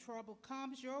 Plus, when trouble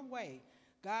comes your way,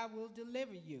 God will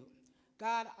deliver you.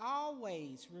 God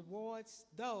always rewards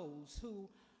those who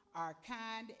are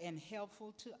kind and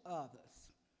helpful to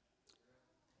others.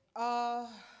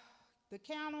 The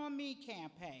Count on Me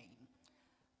campaign.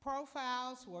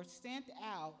 Profiles were sent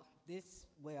out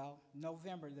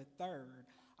November the 3rd.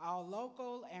 Our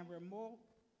local and remote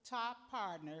top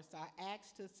partners are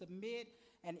asked to submit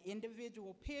an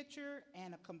individual picture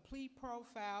and a complete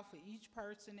profile for each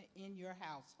person in your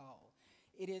household.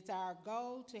 It is our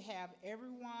goal to have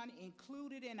everyone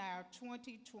included in our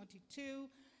 2022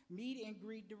 meet and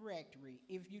greet directory.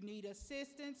 If you need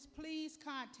assistance, please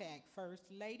contact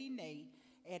First Lady Nate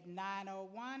at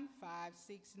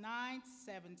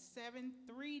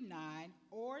 901-569-7739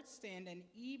 or send an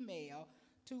email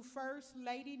to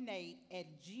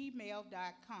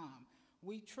firstladynate@gmail.com.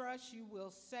 We trust you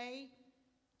will say,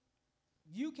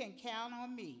 "You can count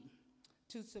on me,"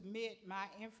 to submit my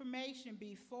information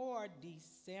before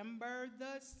December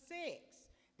the 6th.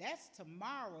 That's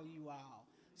tomorrow, you all.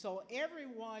 So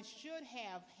everyone should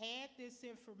have had this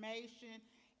information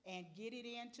and get it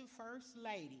into First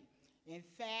Lady. In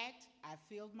fact, I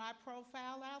filled my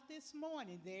profile out this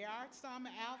morning. There are some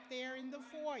out there in the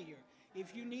foyer.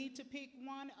 If you need to pick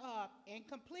one up and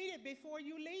complete it before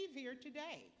you leave here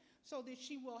today, so that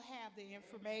she will have the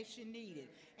information needed.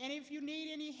 And if you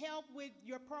need any help with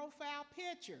your profile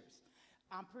pictures,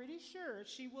 I'm pretty sure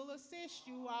she will assist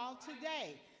you all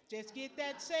today. Just get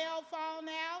that cell phone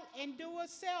out and do a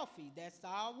selfie. That's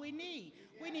all we need.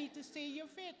 We need to see your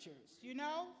pictures,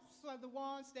 for the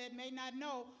ones that may not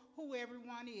know who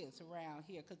everyone is around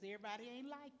here, because everybody ain't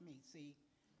like me, see?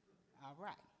 All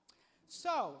right.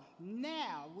 So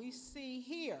now we see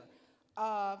here,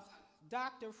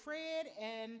 Dr. Fred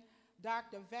and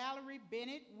Dr. Valerie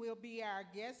Bennett will be our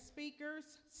guest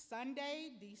speakers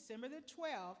Sunday, December the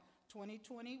 12th,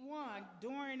 2021,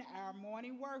 during our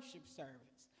morning worship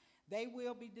service. They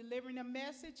will be delivering a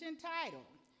message entitled,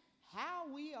 "How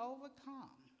We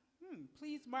Overcome."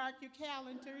 Please mark your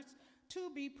calendars to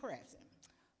be present.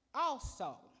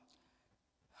 Also,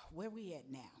 where we at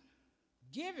now?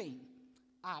 Giving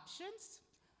options.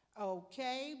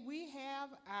 Okay, we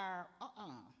have our,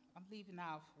 I'm leaving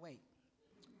off, wait.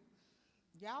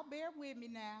 Y'all bear with me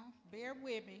now, bear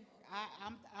with me.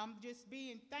 I'm just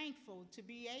being thankful to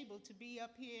be able to be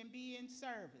up here and be in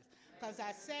service, because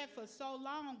I sat for so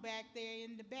long back there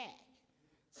in the back.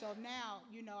 So now,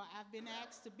 I've been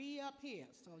asked to be up here,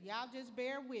 so y'all just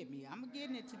bear with me. I'm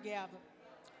getting it together.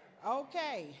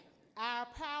 Okay, our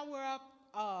Power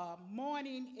Up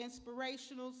morning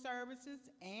inspirational services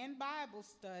and Bible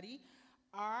study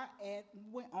are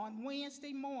on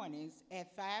Wednesday mornings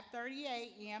at 5:30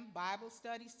 a.m., Bible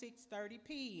study 6:30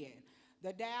 p.m.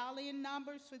 The dial-in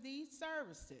numbers for these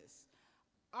services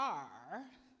are,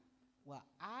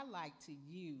 I like to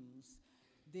use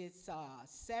this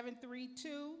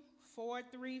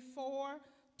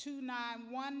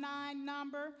 732-434-2919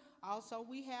 number. Also,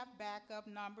 we have backup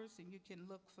numbers, and you can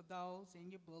look for those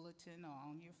in your bulletin or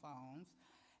on your phones.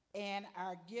 And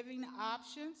our giving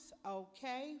options,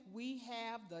 we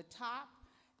have the top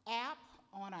app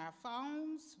on our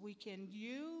phones we can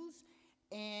use,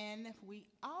 and we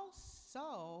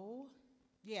also,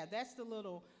 that's the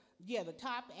little, the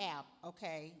top app,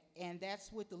 and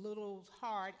that's with the little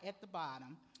heart at the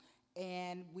bottom.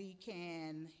 And we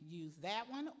can use that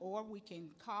one, or we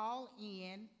can call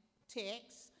in,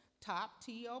 text TOP,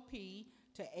 T-O-P,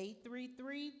 to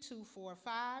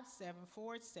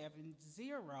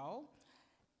 833-245-7470.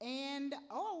 And,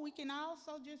 we can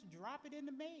also just drop it in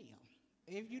the mail.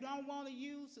 If you don't want to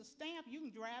use a stamp, you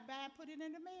can drive by and put it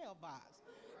in the mailbox.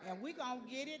 And we're going to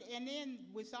get it, and then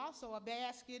there's also a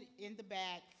basket in the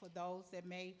back for those that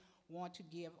may want to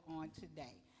give on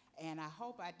today. And I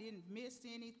hope I didn't miss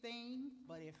anything,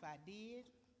 but if I did,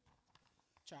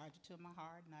 charge it to my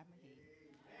heart, not my head.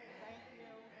 Thank you.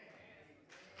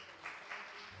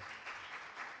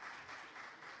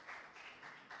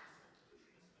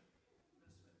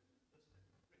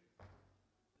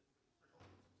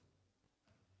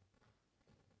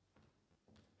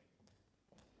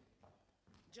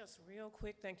 Just real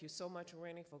quick, thank you so much,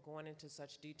 Rennie, for going into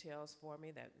such details for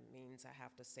me. That means I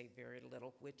have to say very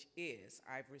little, which is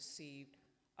I've received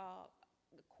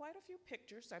quite a few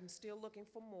pictures. I'm still looking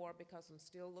for more because I'm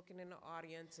still looking in the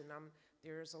audience, and I'm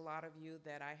There's a lot of you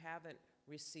that I haven't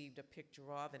received a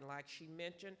picture of, and like she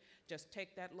mentioned, just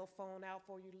take that little phone out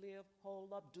before you leave,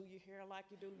 hold up, do your hair like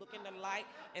you do, look in the light,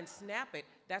 and snap it.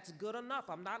 That's good enough.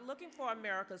 I'm not looking for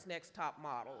America's Next Top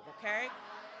Model, okay?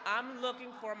 I'm looking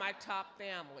for my top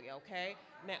family, okay?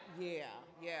 Now,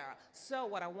 yeah. So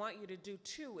what I want you to do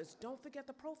too is don't forget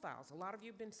the profiles. A lot of you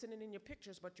have been sending in your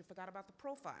pictures, but you forgot about the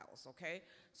profiles, okay?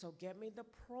 So get me the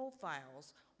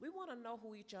profiles. We want to know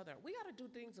who each other. We got to do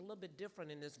things a little bit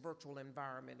different in this virtual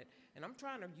environment. And I'm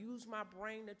trying to use my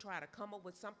brain to try to come up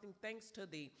with something thanks to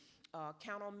the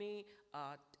Count on Me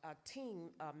team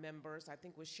members, I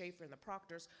think with Schaefer and the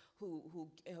Proctors, who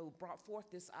brought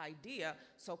forth this idea.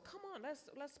 So come on,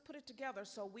 let's put it together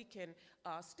so we can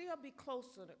still be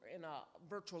closer in a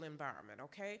virtual environment,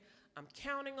 okay? I'm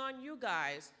counting on you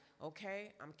guys,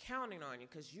 okay? I'm counting on you,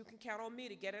 because you can count on me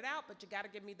to get it out, but you got to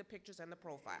give me the pictures and the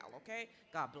profile, okay?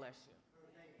 God bless you.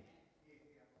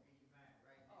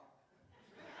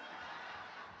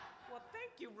 Well,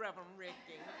 thank you, Reverend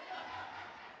Ricky.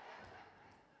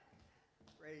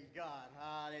 Praise God.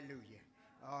 Hallelujah.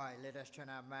 All right, let us turn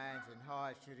our minds and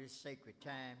hearts to this sacred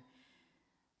time.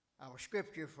 Our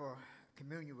scripture for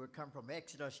communion will come from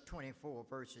Exodus 24,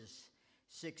 verses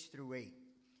 6 through 8.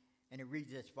 And it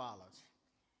reads as follows.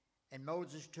 And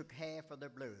Moses took half of the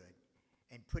blood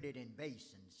and put it in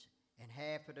basins, and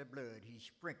half of the blood he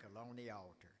sprinkled on the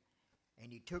altar.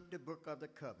 And he took the book of the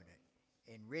covenant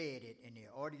and read it in the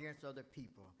audience of the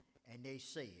people, and they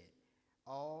said,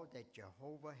 all that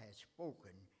Jehovah has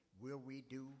spoken will we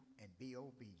do and be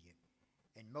obedient.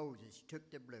 And Moses took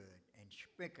the blood and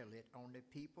sprinkled it on the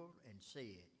people and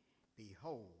said,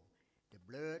 behold, the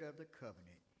blood of the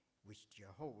covenant which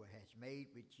Jehovah has made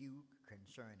with you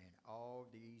concerning all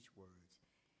these words.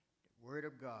 The word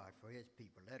of God for his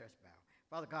people. Let us bow.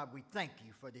 Father God, we thank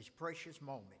you for this precious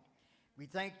moment. We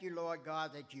thank you, Lord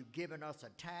God, that you've given us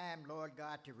a time, Lord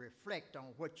God, to reflect on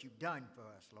what you've done for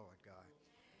us, Lord God.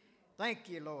 Thank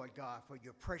you, Lord God, for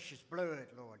your precious blood,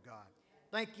 Lord God.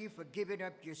 Thank you for giving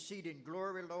up your seat in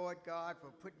glory, Lord God,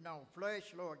 for putting on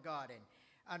flesh, Lord God, and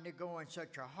undergoing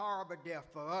such a horrible death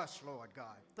for us, Lord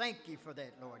God. Thank you for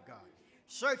that, Lord God.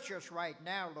 Search us right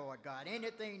now, Lord God.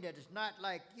 Anything that is not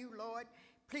like you, Lord,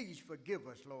 please forgive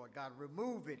us, Lord God.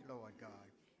 Remove it, Lord God.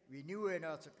 Renew in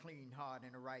us a clean heart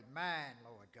and a right mind,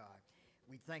 Lord God.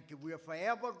 We thank you. We are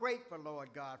forever grateful, Lord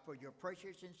God, for your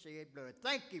precious and shed blood.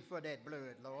 Thank you for that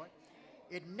blood, Lord.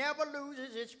 It never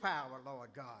loses its power, Lord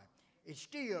God. It's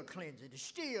still cleansing. It's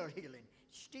still healing.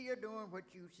 Still doing what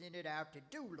you sent it out to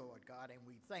do, Lord God, and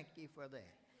we thank you for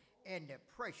that. In the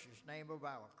precious name of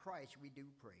our Christ, we do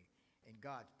pray. And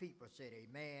God's people said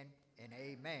amen and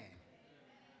amen.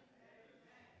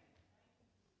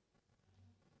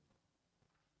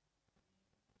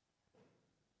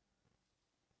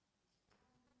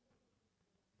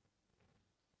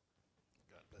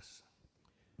 God bless.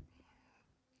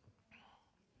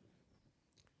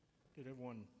 Did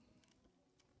everyone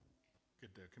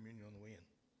get their communion on the way in?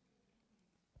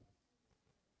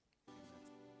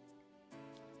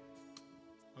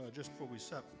 Just before we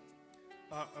sup,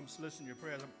 I'm soliciting your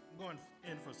prayers. I'm going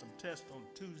in for some tests on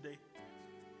Tuesday.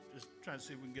 Just trying to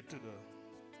see if we can get to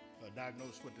the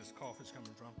diagnose what this cough is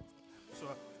coming from. So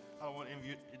I don't want any of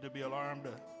you to be alarmed.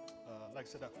 Like I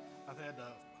said, I've had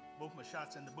both my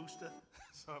shots and the booster,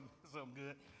 so I'm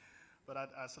good. But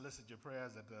I solicit your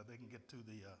prayers that they can get to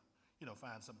the,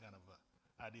 find some kind of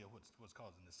idea of what's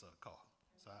causing this cough.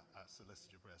 So I solicit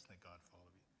your prayers. Thank God for all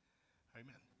of you.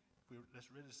 Amen. Let's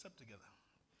read this up together.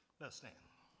 Let's stand.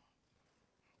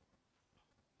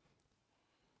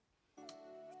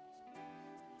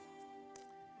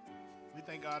 We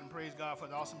thank God and praise God for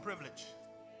the awesome privilege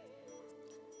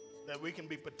that we can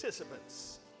be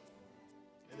participants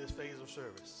in this phase of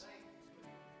service.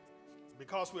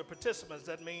 Because we're participants,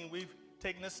 that means we've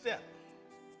taken a step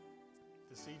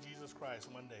to see Jesus Christ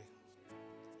one day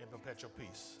in perpetual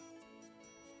peace.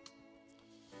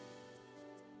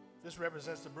 This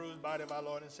represents the bruised body of our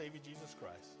Lord and Savior Jesus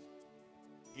Christ.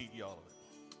 Eat ye all of it.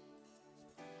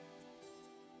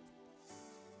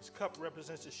 This cup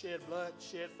represents the shed blood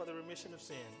shed for the remission of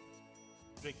sin.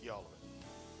 Drink ye all of it.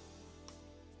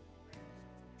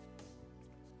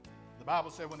 The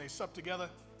Bible said when they supped together,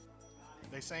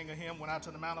 they sang a hymn, went out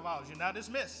to the Mount of Olives. You're now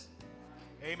dismissed.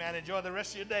 Amen. Enjoy the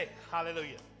rest of your day.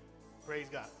 Hallelujah. Praise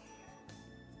God.